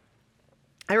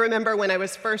 I remember when I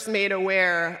was first made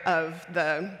aware of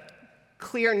the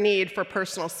clear need for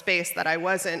personal space that I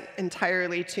wasn't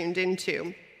entirely tuned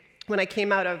into, when I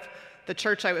came out of the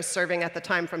church I was serving at the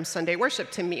time from Sunday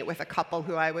worship to meet with a couple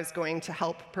who I was going to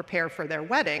help prepare for their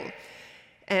wedding.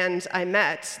 And I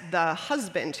met the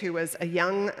husband, who was a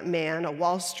young man, a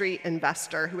Wall Street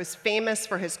investor, who was famous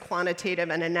for his quantitative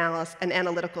and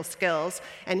analytical skills,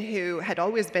 and who had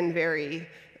always been very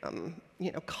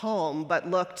calm, but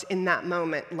looked in that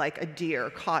moment like a deer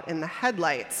caught in the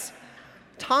headlights.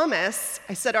 Thomas,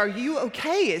 I said, "Are you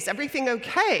okay? Is everything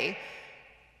okay?"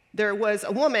 There was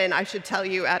a woman, I should tell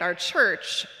you, at our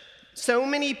church. So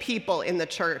many people in the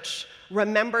church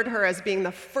remembered her as being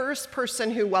the first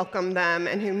person who welcomed them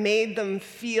and who made them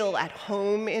feel at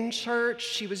home in church.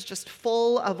 She was just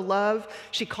full of love.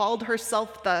 She called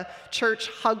herself the church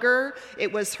hugger.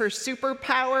 It was her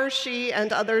superpower, she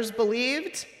and others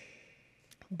believed,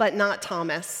 but not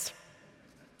Thomas.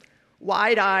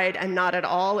 Wide-eyed and not at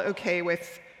all okay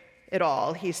with it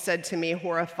all, he said to me,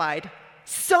 horrified,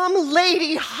 "Some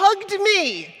lady hugged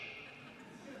me!"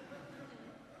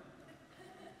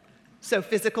 So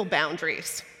physical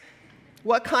boundaries.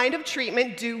 What kind of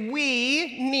treatment do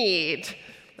we need?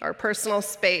 Our personal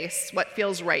space, what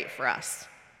feels right for us.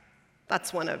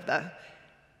 That's one of the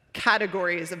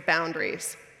categories of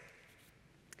boundaries.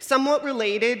 Somewhat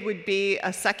related would be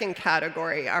a second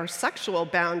category, our sexual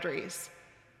boundaries.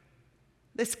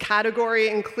 This category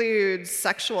includes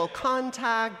sexual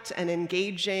contact and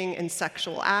engaging in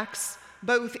sexual acts,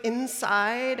 both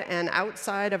inside and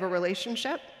outside of a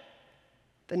relationship.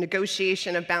 The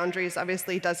negotiation of boundaries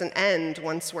obviously doesn't end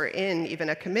once we're in even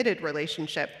a committed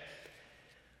relationship.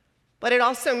 But it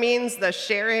also means the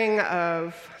sharing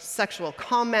of sexual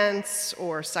comments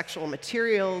or sexual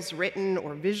materials, written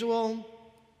or visual.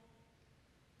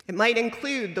 It might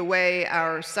include the way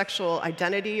our sexual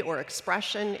identity or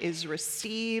expression is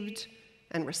received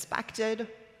and respected.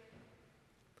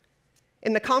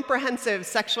 In the comprehensive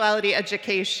sexuality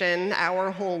education,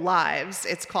 Our Whole Lives,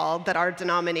 it's called, that our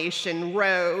denomination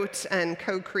wrote and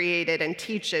co-created and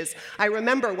teaches, I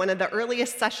remember one of the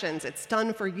earliest sessions, it's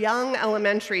done for young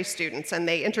elementary students, and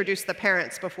they introduce the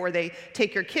parents before they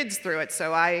take your kids through it,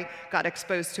 so I got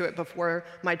exposed to it before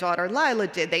my daughter Lila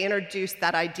did. They introduced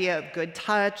that idea of good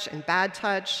touch and bad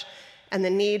touch, and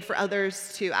the need for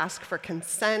others to ask for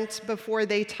consent before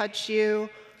they touch you,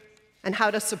 and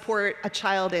how to support a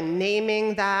child in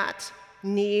naming that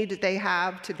need they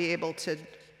have to be able to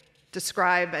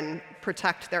describe and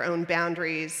protect their own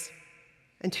boundaries,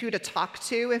 and who to talk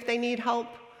to if they need help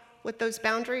with those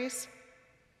boundaries.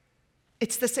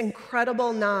 It's this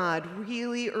incredible nod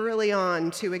really early on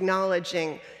to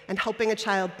acknowledging and helping a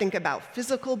child think about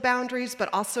physical boundaries, but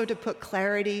also to put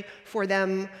clarity for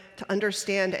them to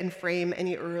understand and frame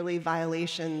any early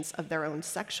violations of their own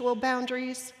sexual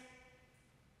boundaries,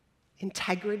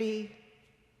 integrity,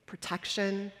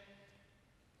 protection,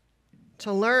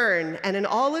 to learn. And in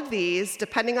all of these,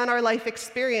 depending on our life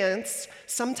experience,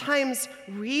 sometimes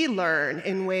relearn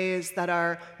in ways that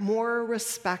are more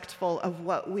respectful of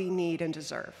what we need and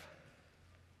deserve.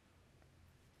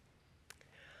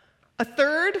 A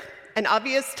third and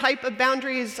obvious type of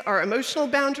boundaries are emotional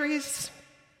boundaries.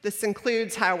 This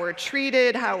includes how we're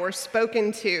treated, how we're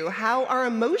spoken to, how our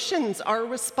emotions are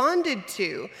responded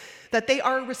to, that they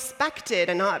are respected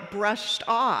and not brushed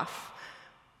off,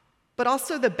 but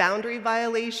also the boundary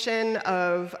violation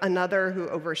of another who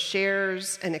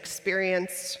overshares an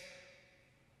experience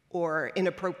or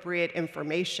inappropriate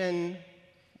information,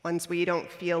 ones we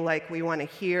don't feel like we want to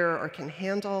hear or can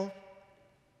handle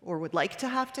or would like to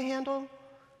have to handle.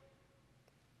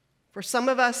 For some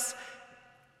of us,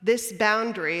 this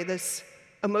boundary, this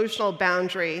emotional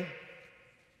boundary,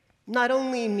 not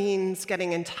only means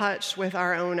getting in touch with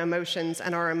our own emotions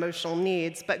and our emotional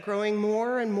needs, but growing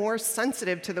more and more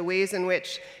sensitive to the ways in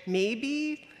which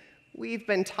maybe we've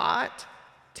been taught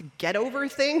to get over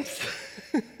things,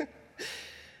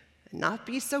 not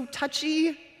be so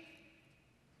touchy,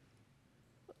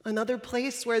 Another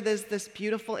place where there's this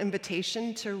beautiful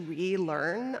invitation to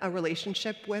relearn a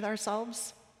relationship with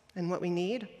ourselves and what we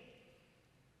need.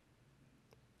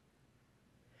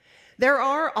 There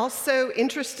are also,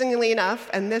 interestingly enough,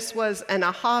 and this was an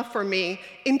aha for me,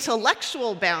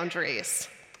 intellectual boundaries,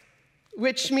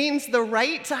 which means the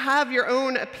right to have your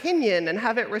own opinion and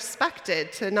have it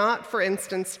respected, to not, for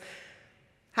instance,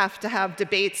 have to have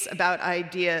debates about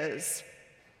ideas,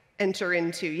 enter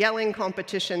into yelling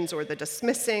competitions or the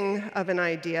dismissing of an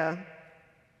idea.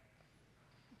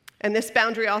 And this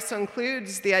boundary also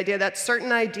includes the idea that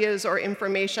certain ideas or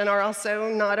information are also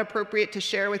not appropriate to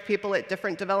share with people at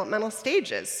different developmental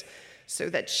stages. So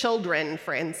that children,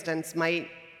 for instance, might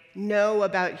know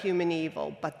about human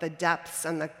evil, but the depths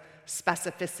and the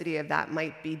specificity of that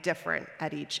might be different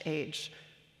at each age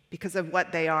because of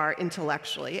what they are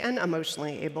intellectually and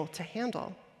emotionally able to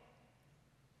handle.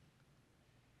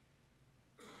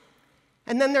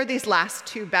 And then there are these last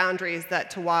two boundaries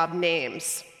that Tawwab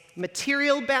names: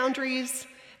 material boundaries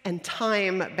and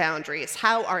time boundaries.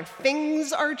 How our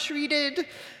things are treated,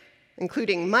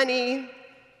 including money,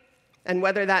 and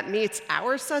whether that meets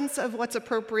our sense of what's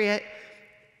appropriate,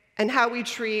 and how we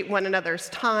treat one another's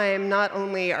time, not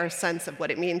only our sense of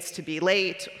what it means to be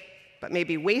late, but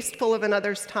maybe wasteful of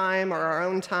another's time or our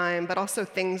own time, but also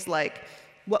things like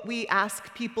what we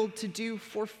ask people to do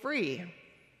for free.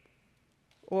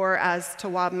 Or, as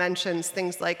Tawwab mentions,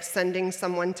 things like sending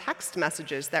someone text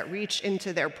messages that reach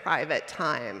into their private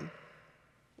time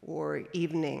or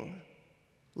evening,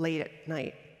 late at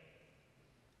night.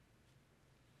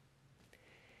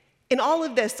 In all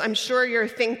of this, I'm sure you're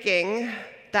thinking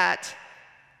that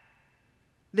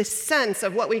this sense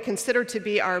of what we consider to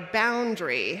be our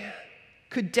boundary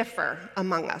could differ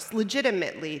among us,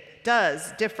 legitimately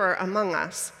does differ among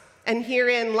us. And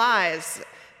herein lies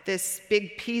this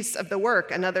big piece of the work,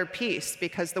 another piece,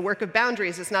 because the work of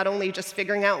boundaries is not only just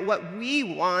figuring out what we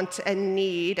want and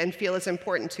need and feel is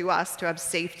important to us to have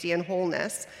safety and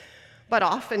wholeness, but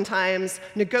oftentimes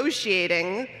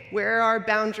negotiating where our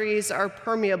boundaries are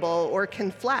permeable or can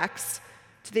flex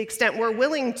to the extent we're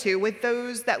willing to with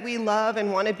those that we love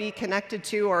and want to be connected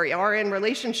to or are in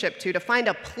relationship to find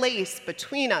a place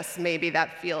between us maybe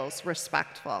that feels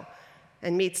respectful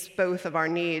and meets both of our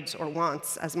needs or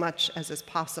wants as much as is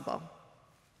possible.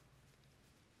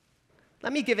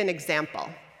 Let me give an example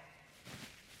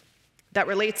that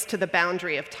relates to the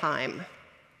boundary of time.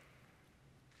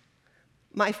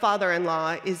 My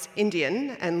father-in-law is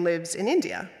Indian and lives in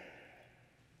India.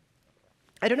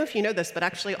 I don't know if you know this, but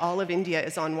actually all of India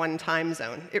is on one time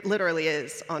zone. It literally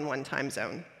is on one time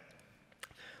zone.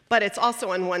 But it's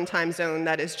also on one time zone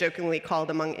that is jokingly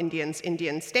called among Indians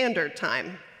Indian Standard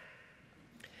Time,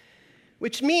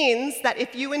 which means that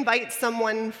if you invite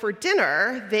someone for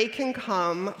dinner, they can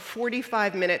come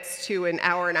 45 minutes to an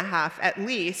hour and a half at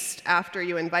least after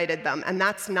you invited them, and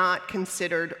that's not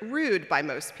considered rude by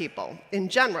most people. In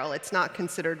general, it's not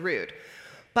considered rude.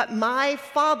 But my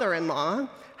father-in-law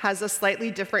has a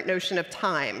slightly different notion of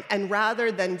time, and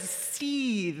rather than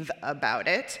seethe about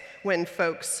it when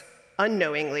folks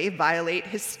unknowingly violate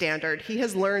his standard, he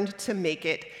has learned to make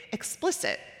it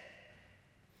explicit.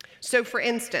 So, for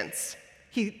instance,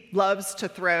 he loves to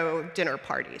throw dinner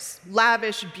parties,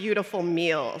 lavish, beautiful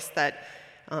meals that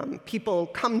people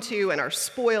come to and are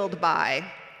spoiled by.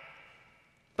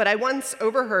 But I once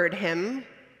overheard him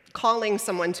calling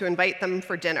someone to invite them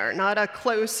for dinner, not a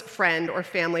close friend or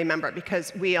family member,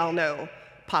 because we all know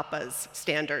Papa's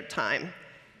standard time,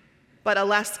 but a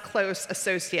less close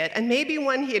associate, and maybe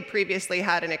one he had previously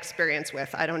had an experience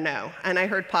with, I don't know. And I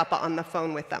heard Papa on the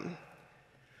phone with them.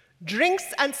 Drinks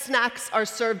and snacks are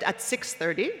served at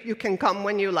 6:30. You can come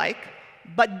when you like.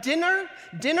 But dinner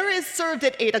is served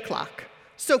at 8 o'clock.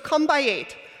 So come by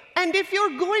 8. And if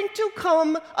you're going to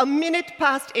come a minute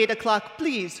past 8 o'clock,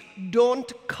 please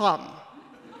don't come.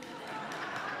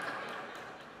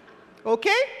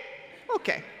 Okay?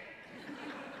 Okay.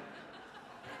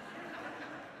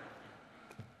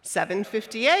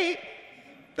 7:58,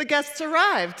 the guests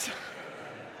arrived.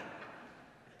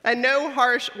 And no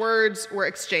harsh words were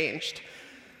exchanged.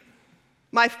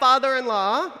 My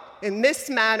father-in-law, in this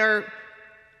manner,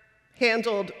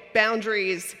 handled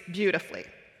boundaries beautifully.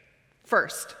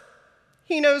 First,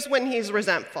 he knows when he's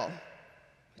resentful.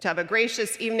 To have a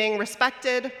gracious evening,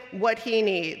 respected what he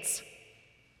needs.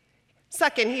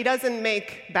 Second, he doesn't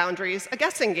make boundaries a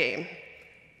guessing game,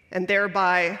 and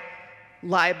thereby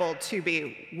liable to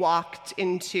be walked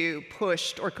into,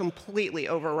 pushed, or completely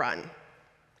overrun.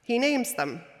 He names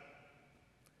them.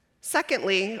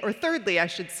 Secondly, or thirdly, I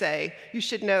should say, you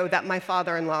should know that my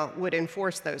father-in-law would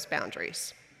enforce those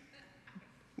boundaries.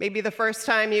 Maybe the first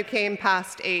time you came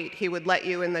past 8, he would let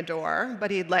you in the door, but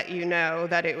he'd let you know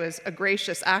that it was a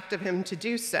gracious act of him to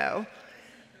do so.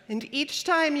 And each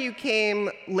time you came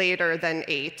later than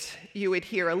 8, you would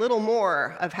hear a little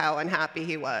more of how unhappy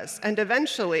he was, and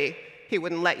eventually he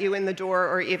wouldn't let you in the door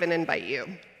or even invite you.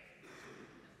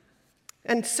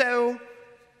 And so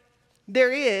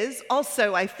there is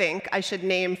also, I think, I should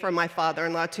name for my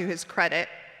father-in-law to his credit,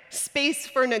 space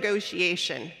for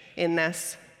negotiation in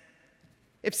this.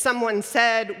 If someone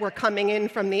said, we're coming in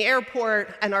from the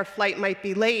airport and our flight might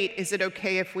be late, is it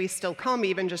okay if we still come,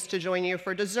 even just to join you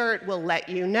for dessert? We'll let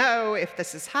you know if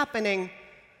this is happening.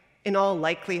 In all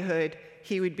likelihood,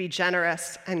 he would be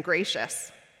generous and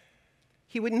gracious.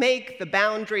 He would make the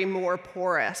boundary more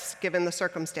porous, given the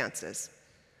circumstances.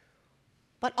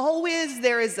 But always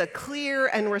there is a clear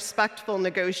and respectful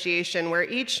negotiation where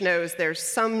each knows there's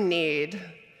some need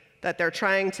that they're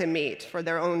trying to meet for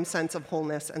their own sense of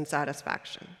wholeness and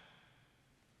satisfaction.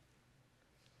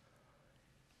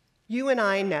 You and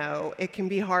I know it can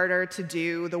be harder to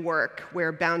do the work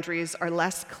where boundaries are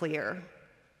less clear.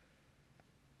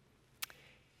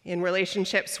 In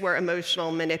relationships where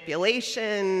emotional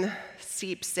manipulation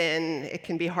seeps in, it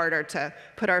can be harder to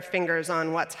put our fingers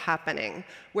on what's happening,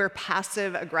 where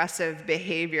passive-aggressive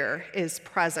behavior is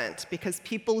present, because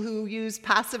people who use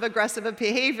passive-aggressive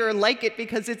behavior like it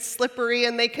because it's slippery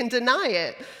and they can deny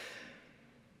it.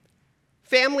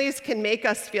 Families can make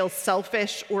us feel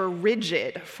selfish or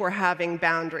rigid for having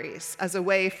boundaries as a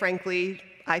way, frankly,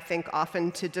 I think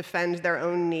often to defend their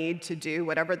own need to do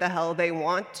whatever the hell they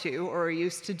want to or are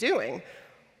used to doing.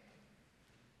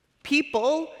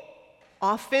 People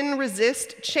often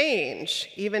resist change,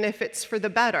 even if it's for the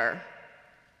better,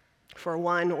 for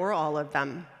one or all of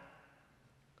them.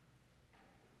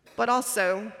 But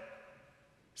also,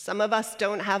 some of us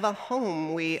don't have a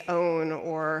home we own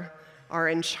or are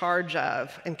in charge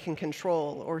of and can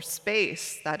control, or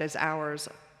space that is ours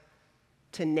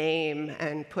to name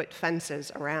and put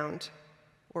fences around,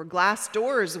 or glass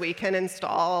doors we can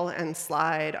install and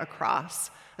slide across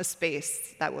a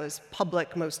space that was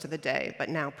public most of the day, but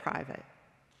now private.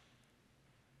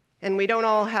 And we don't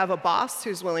all have a boss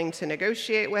who's willing to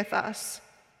negotiate with us,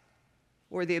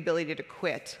 or the ability to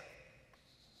quit.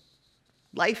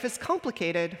 Life is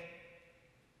complicated,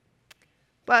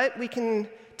 but we can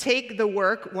take the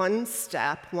work one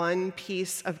step, one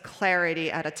piece of clarity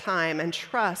at a time, and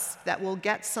trust that we'll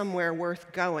get somewhere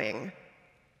worth going.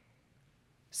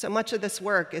 So much of this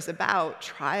work is about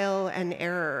trial and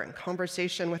error and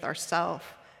conversation with ourselves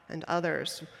and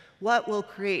others. What will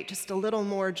create just a little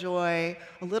more joy,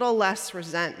 a little less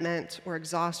resentment or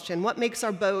exhaustion? What makes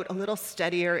our boat a little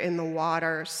steadier in the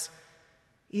waters,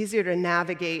 easier to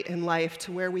navigate in life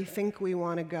to where we think we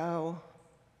want to go?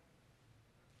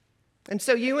 And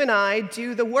so you and I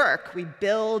do the work. We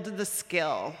build the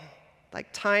skill, like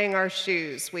tying our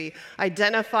shoes. We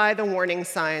identify the warning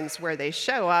signs where they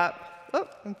show up. Oh,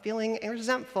 I'm feeling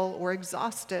resentful or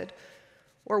exhausted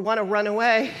or want to run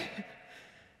away.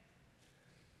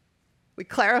 We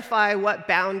clarify what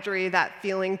boundary that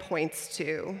feeling points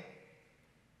to.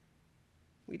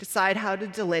 We decide how to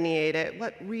delineate it.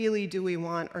 What really do we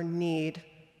want or need?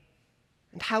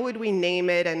 And how would we name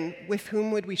it, and with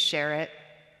whom would we share it?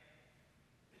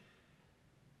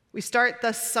 We start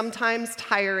the sometimes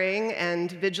tiring and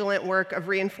vigilant work of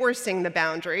reinforcing the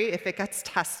boundary if it gets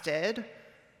tested,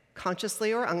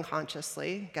 consciously or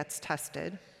unconsciously gets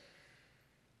tested.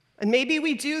 And maybe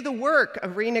we do the work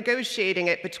of renegotiating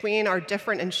it between our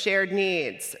different and shared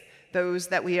needs, those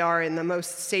that we are in the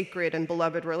most sacred and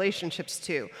beloved relationships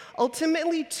to.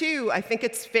 Ultimately, too, I think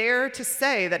it's fair to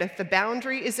say that if the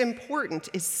boundary is important,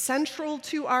 is central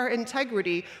to our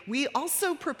integrity, we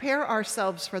also prepare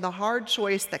ourselves for the hard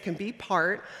choice that can be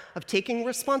part of taking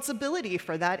responsibility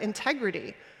for that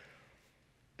integrity.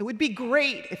 It would be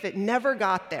great if it never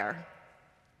got there.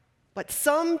 But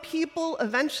some people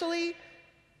eventually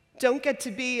don't get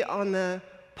to be on the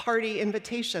party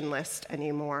invitation list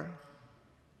anymore,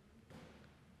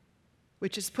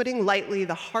 which is, putting lightly,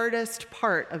 the hardest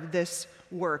part of this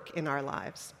work in our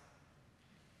lives.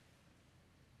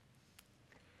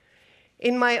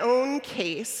 In my own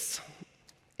case,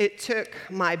 it took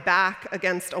my back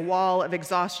against a wall of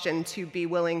exhaustion to be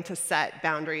willing to set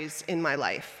boundaries in my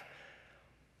life.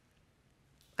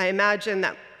 I imagine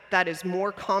that is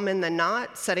more common than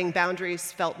not. Setting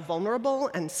boundaries felt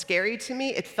vulnerable and scary to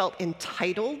me. It felt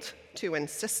entitled to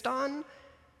insist on.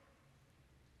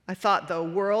 I thought the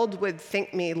world would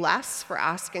think me less for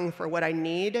asking for what I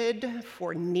needed,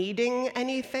 for needing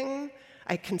anything.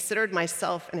 I considered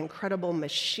myself an incredible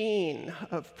machine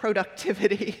of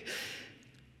productivity.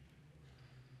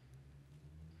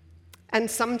 And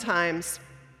sometimes,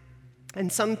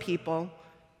 and some people,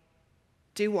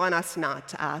 do want us not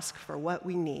to ask for what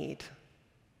we need.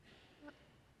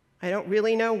 I don't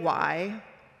really know why.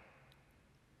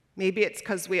 Maybe it's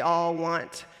because we all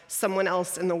want someone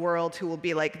else in the world who will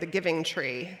be like the giving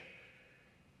tree,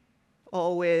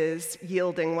 always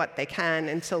yielding what they can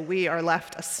until we are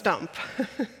left a stump.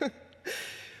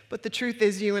 But the truth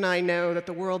is, you and I know that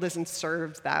the world isn't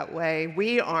served that way.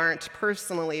 We aren't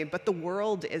personally, but the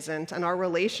world isn't, and our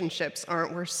relationships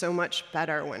aren't. We're so much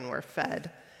better when we're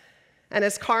fed. And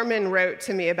as Carmen wrote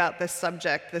to me about this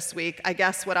subject this week, I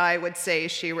guess what I would say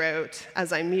she wrote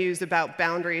as I muse about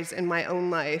boundaries in my own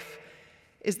life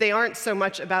is they aren't so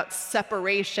much about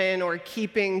separation or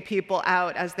keeping people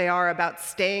out as they are about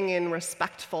staying in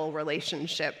respectful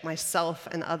relationship, myself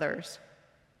and others.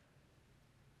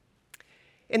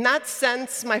 In that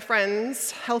sense, my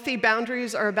friends, healthy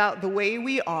boundaries are about the way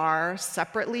we are,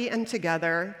 separately and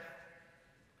together,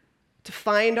 to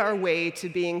find our way to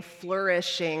being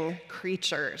flourishing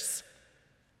creatures,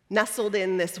 nestled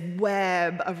in this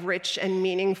web of rich and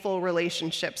meaningful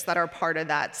relationships that are part of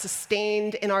that,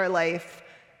 sustained in our life,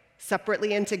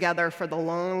 separately and together for the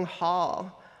long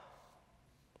haul.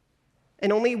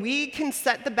 And only we can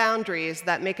set the boundaries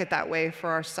that make it that way for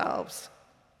ourselves.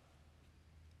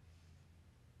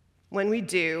 When we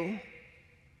do,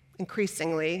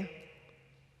 increasingly,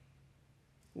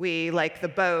 we, like the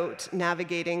boat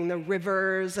navigating the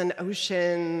rivers and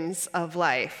oceans of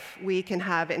life, we can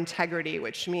have integrity,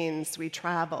 which means we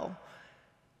travel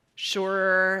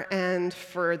surer and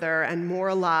further and more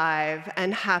alive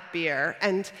and happier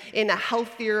and in a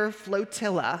healthier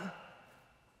flotilla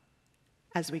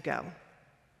as we go.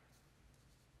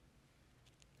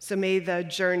 So may the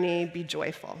journey be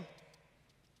joyful,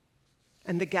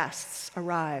 and the guests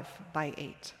arrive by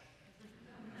 8.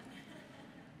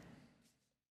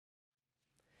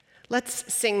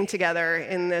 Let's sing together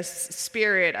in this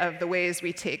spirit of the ways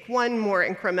we take one more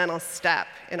incremental step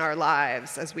in our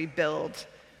lives as we build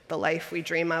the life we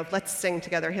dream of. Let's sing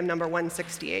together hymn number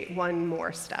 168, One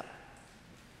More Step.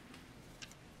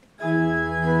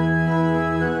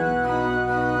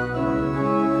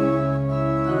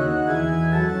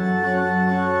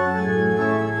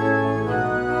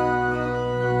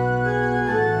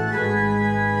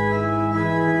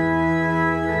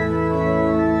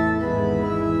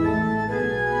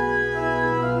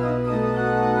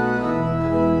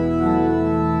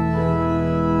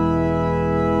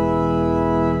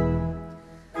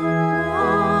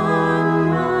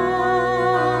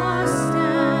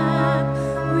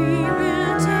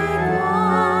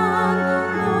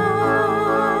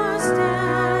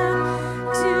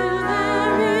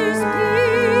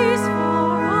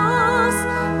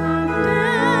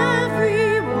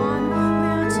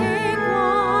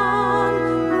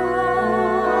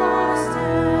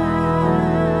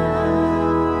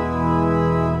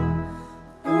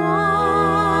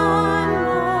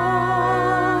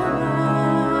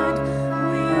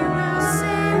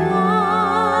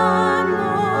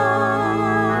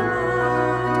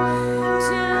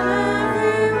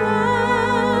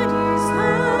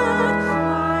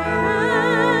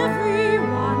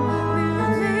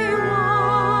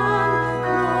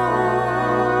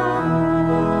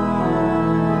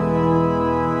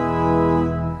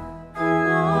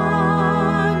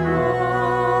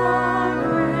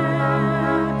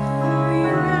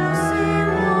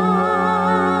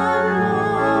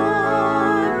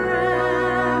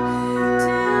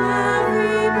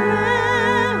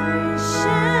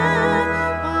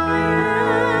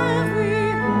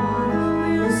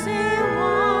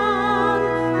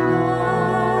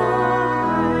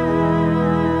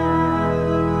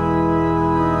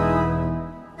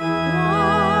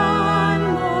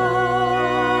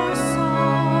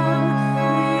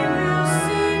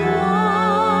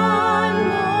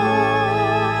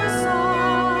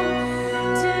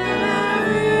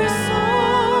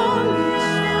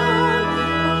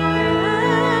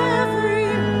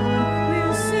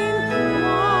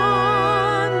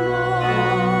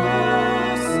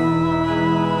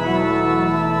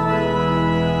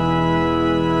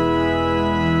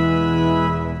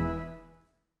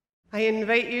 I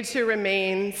invite you to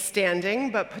remain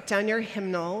standing, but put down your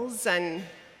hymnals, and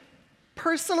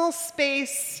personal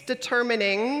space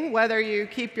determining whether you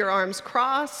keep your arms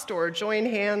crossed or join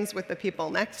hands with the people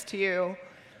next to you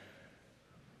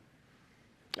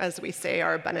as we say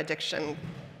our benediction.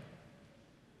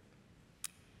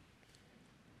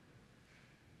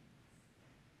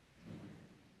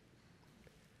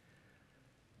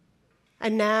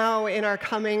 And now, in our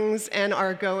comings and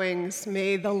our goings,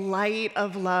 may the light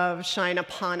of love shine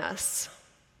upon us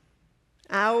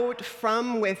Out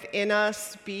from within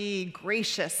us, be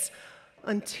gracious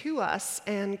unto us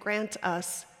and grant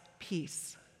us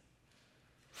peace.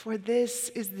 For this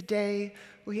is the day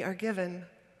we are given.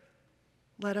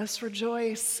 Let us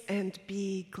rejoice and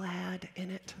be glad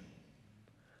in it.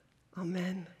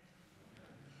 Amen.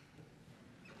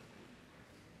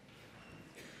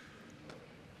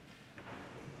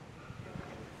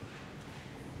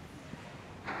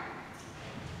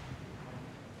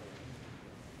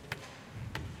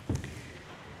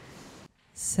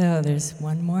 So there's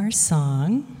one more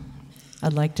song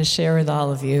I'd like to share with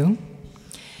all of you.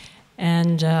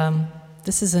 And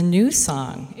this is a new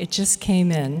song. It just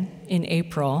came in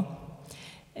April,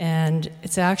 and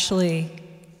it's actually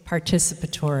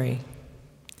participatory.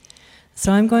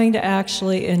 So I'm going to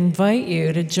actually invite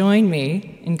you to join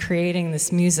me in creating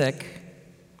this music.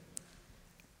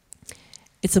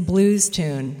 It's a blues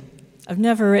tune. I've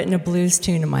never written a blues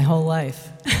tune in my whole life.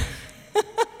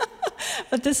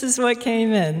 But this is what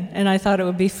came in, and I thought it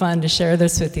would be fun to share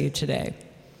this with you today.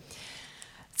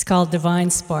 It's called Divine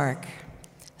Spark.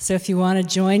 So if you want to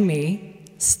join me,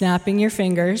 snapping your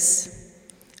fingers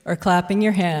or clapping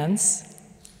your hands,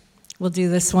 we'll do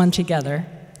this one together.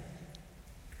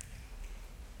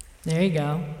 There you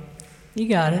go. You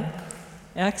got it.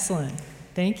 Excellent.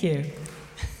 Thank you.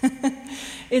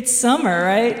 It's summer,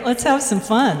 right? Let's have some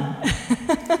fun.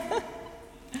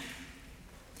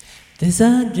 There's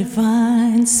a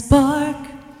divine spark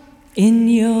in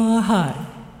your heart.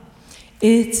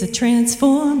 It's a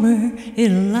transformer,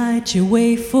 it'll light your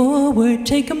way forward.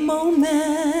 Take a moment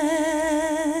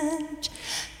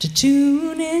to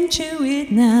tune into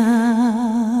it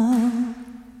now.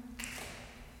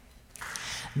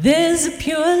 There's a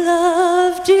pure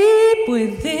love deep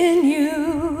within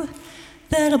you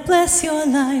that'll bless your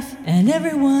life and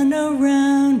everyone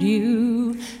around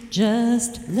you.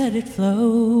 Just let it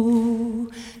flow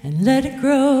and let it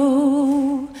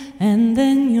grow, and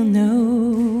then you'll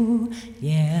know,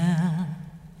 yeah.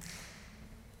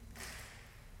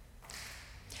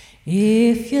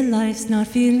 If your life's not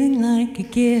feeling like a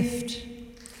gift,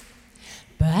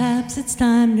 perhaps it's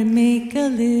time to make a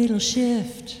little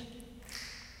shift.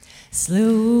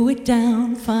 Slow it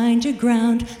down, find your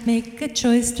ground, make a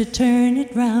choice to turn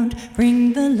it round.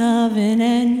 Bring the love in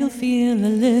and you'll feel a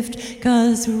lift,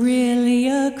 'cause we're really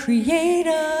a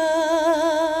creator,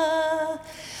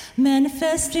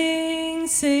 manifesting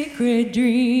sacred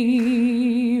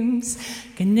dreams,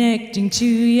 connecting to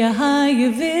your higher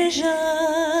vision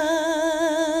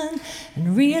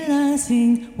and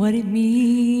realizing what it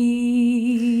means.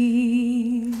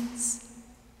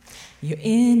 Your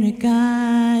inner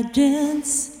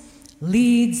guidance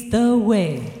leads the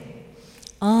way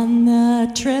on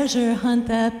the treasure hunt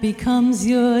that becomes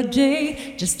your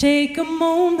day. Just take a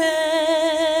moment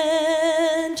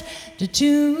to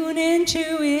tune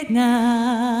into it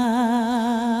now.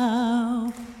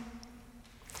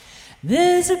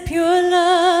 There's a pure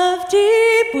love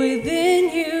deep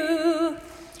within you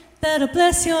that'll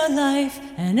bless your life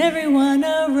and everyone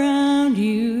around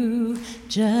you.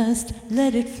 Just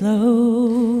let it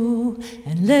flow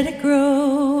and let it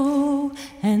grow,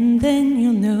 and then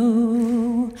you'll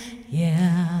know,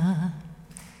 yeah.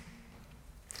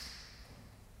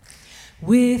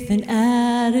 With an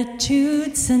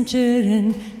attitude centered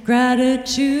in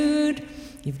gratitude,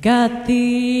 you've got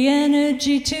the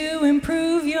energy to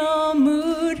improve your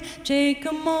mood. Take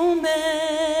a moment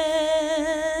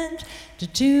to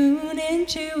tune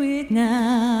into it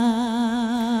now.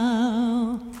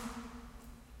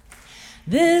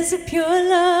 There's a pure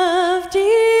love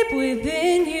deep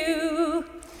within you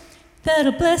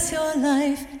that'll bless your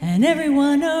life and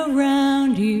everyone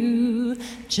around you.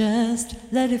 Just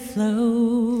let it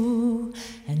flow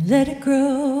and let it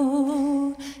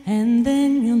grow, and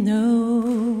then you'll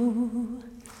know.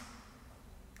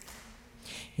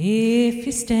 If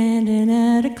you're standing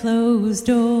at a closed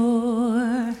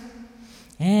door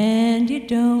and you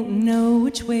don't know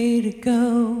which way to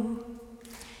go,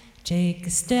 take a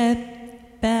step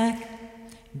back,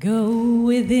 go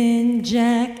within,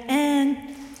 Jack, and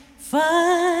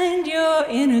find your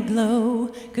inner glow,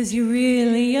 'cause you're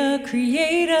really a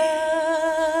creator,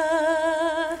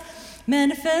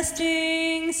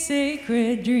 manifesting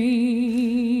sacred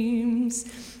dreams,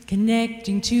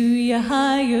 connecting to your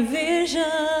higher vision,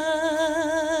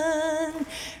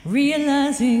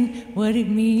 realizing what it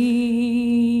means.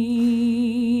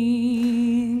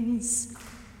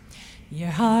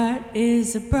 Your heart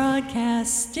is a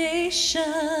broadcast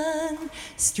station,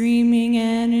 streaming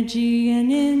energy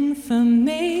and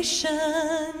information,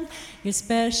 your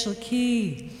special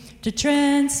key to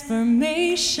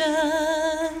transformation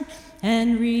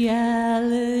and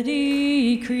reality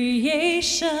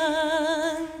recreation.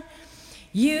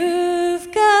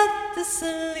 You've got the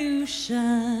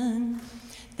solution,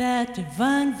 that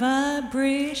divine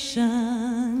vibration.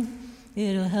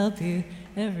 It'll help you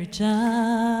every time.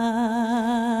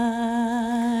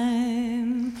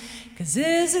 'Cause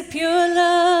there's a pure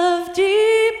love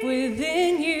deep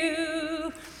within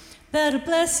you that'll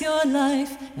bless your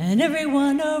life and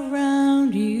everyone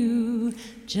around you.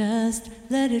 Just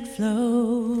let it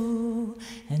flow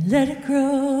and let it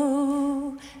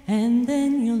grow, and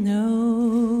then you'll know.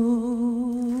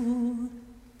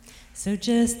 So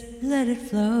just let it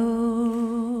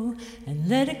flow and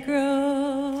let it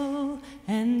grow,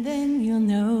 and then you'll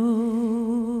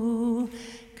know.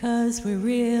 'Cause we're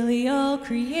really all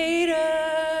creators,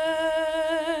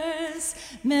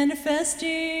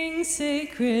 manifesting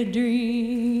sacred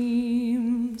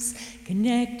dreams,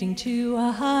 connecting to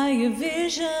our higher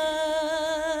visions,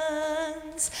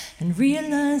 and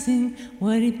realizing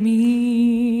what it means.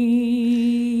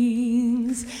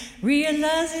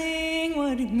 Realizing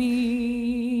what it means.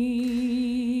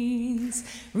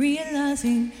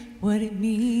 Realizing what it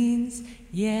means.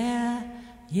 Yeah,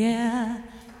 yeah,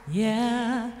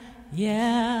 yeah,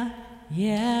 yeah,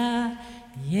 yeah,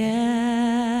 yeah.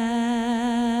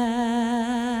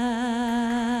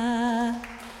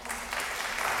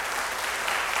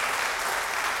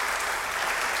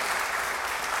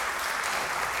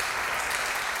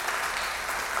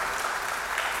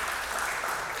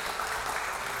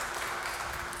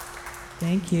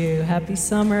 Thank you. Happy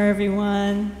summer,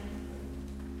 everyone.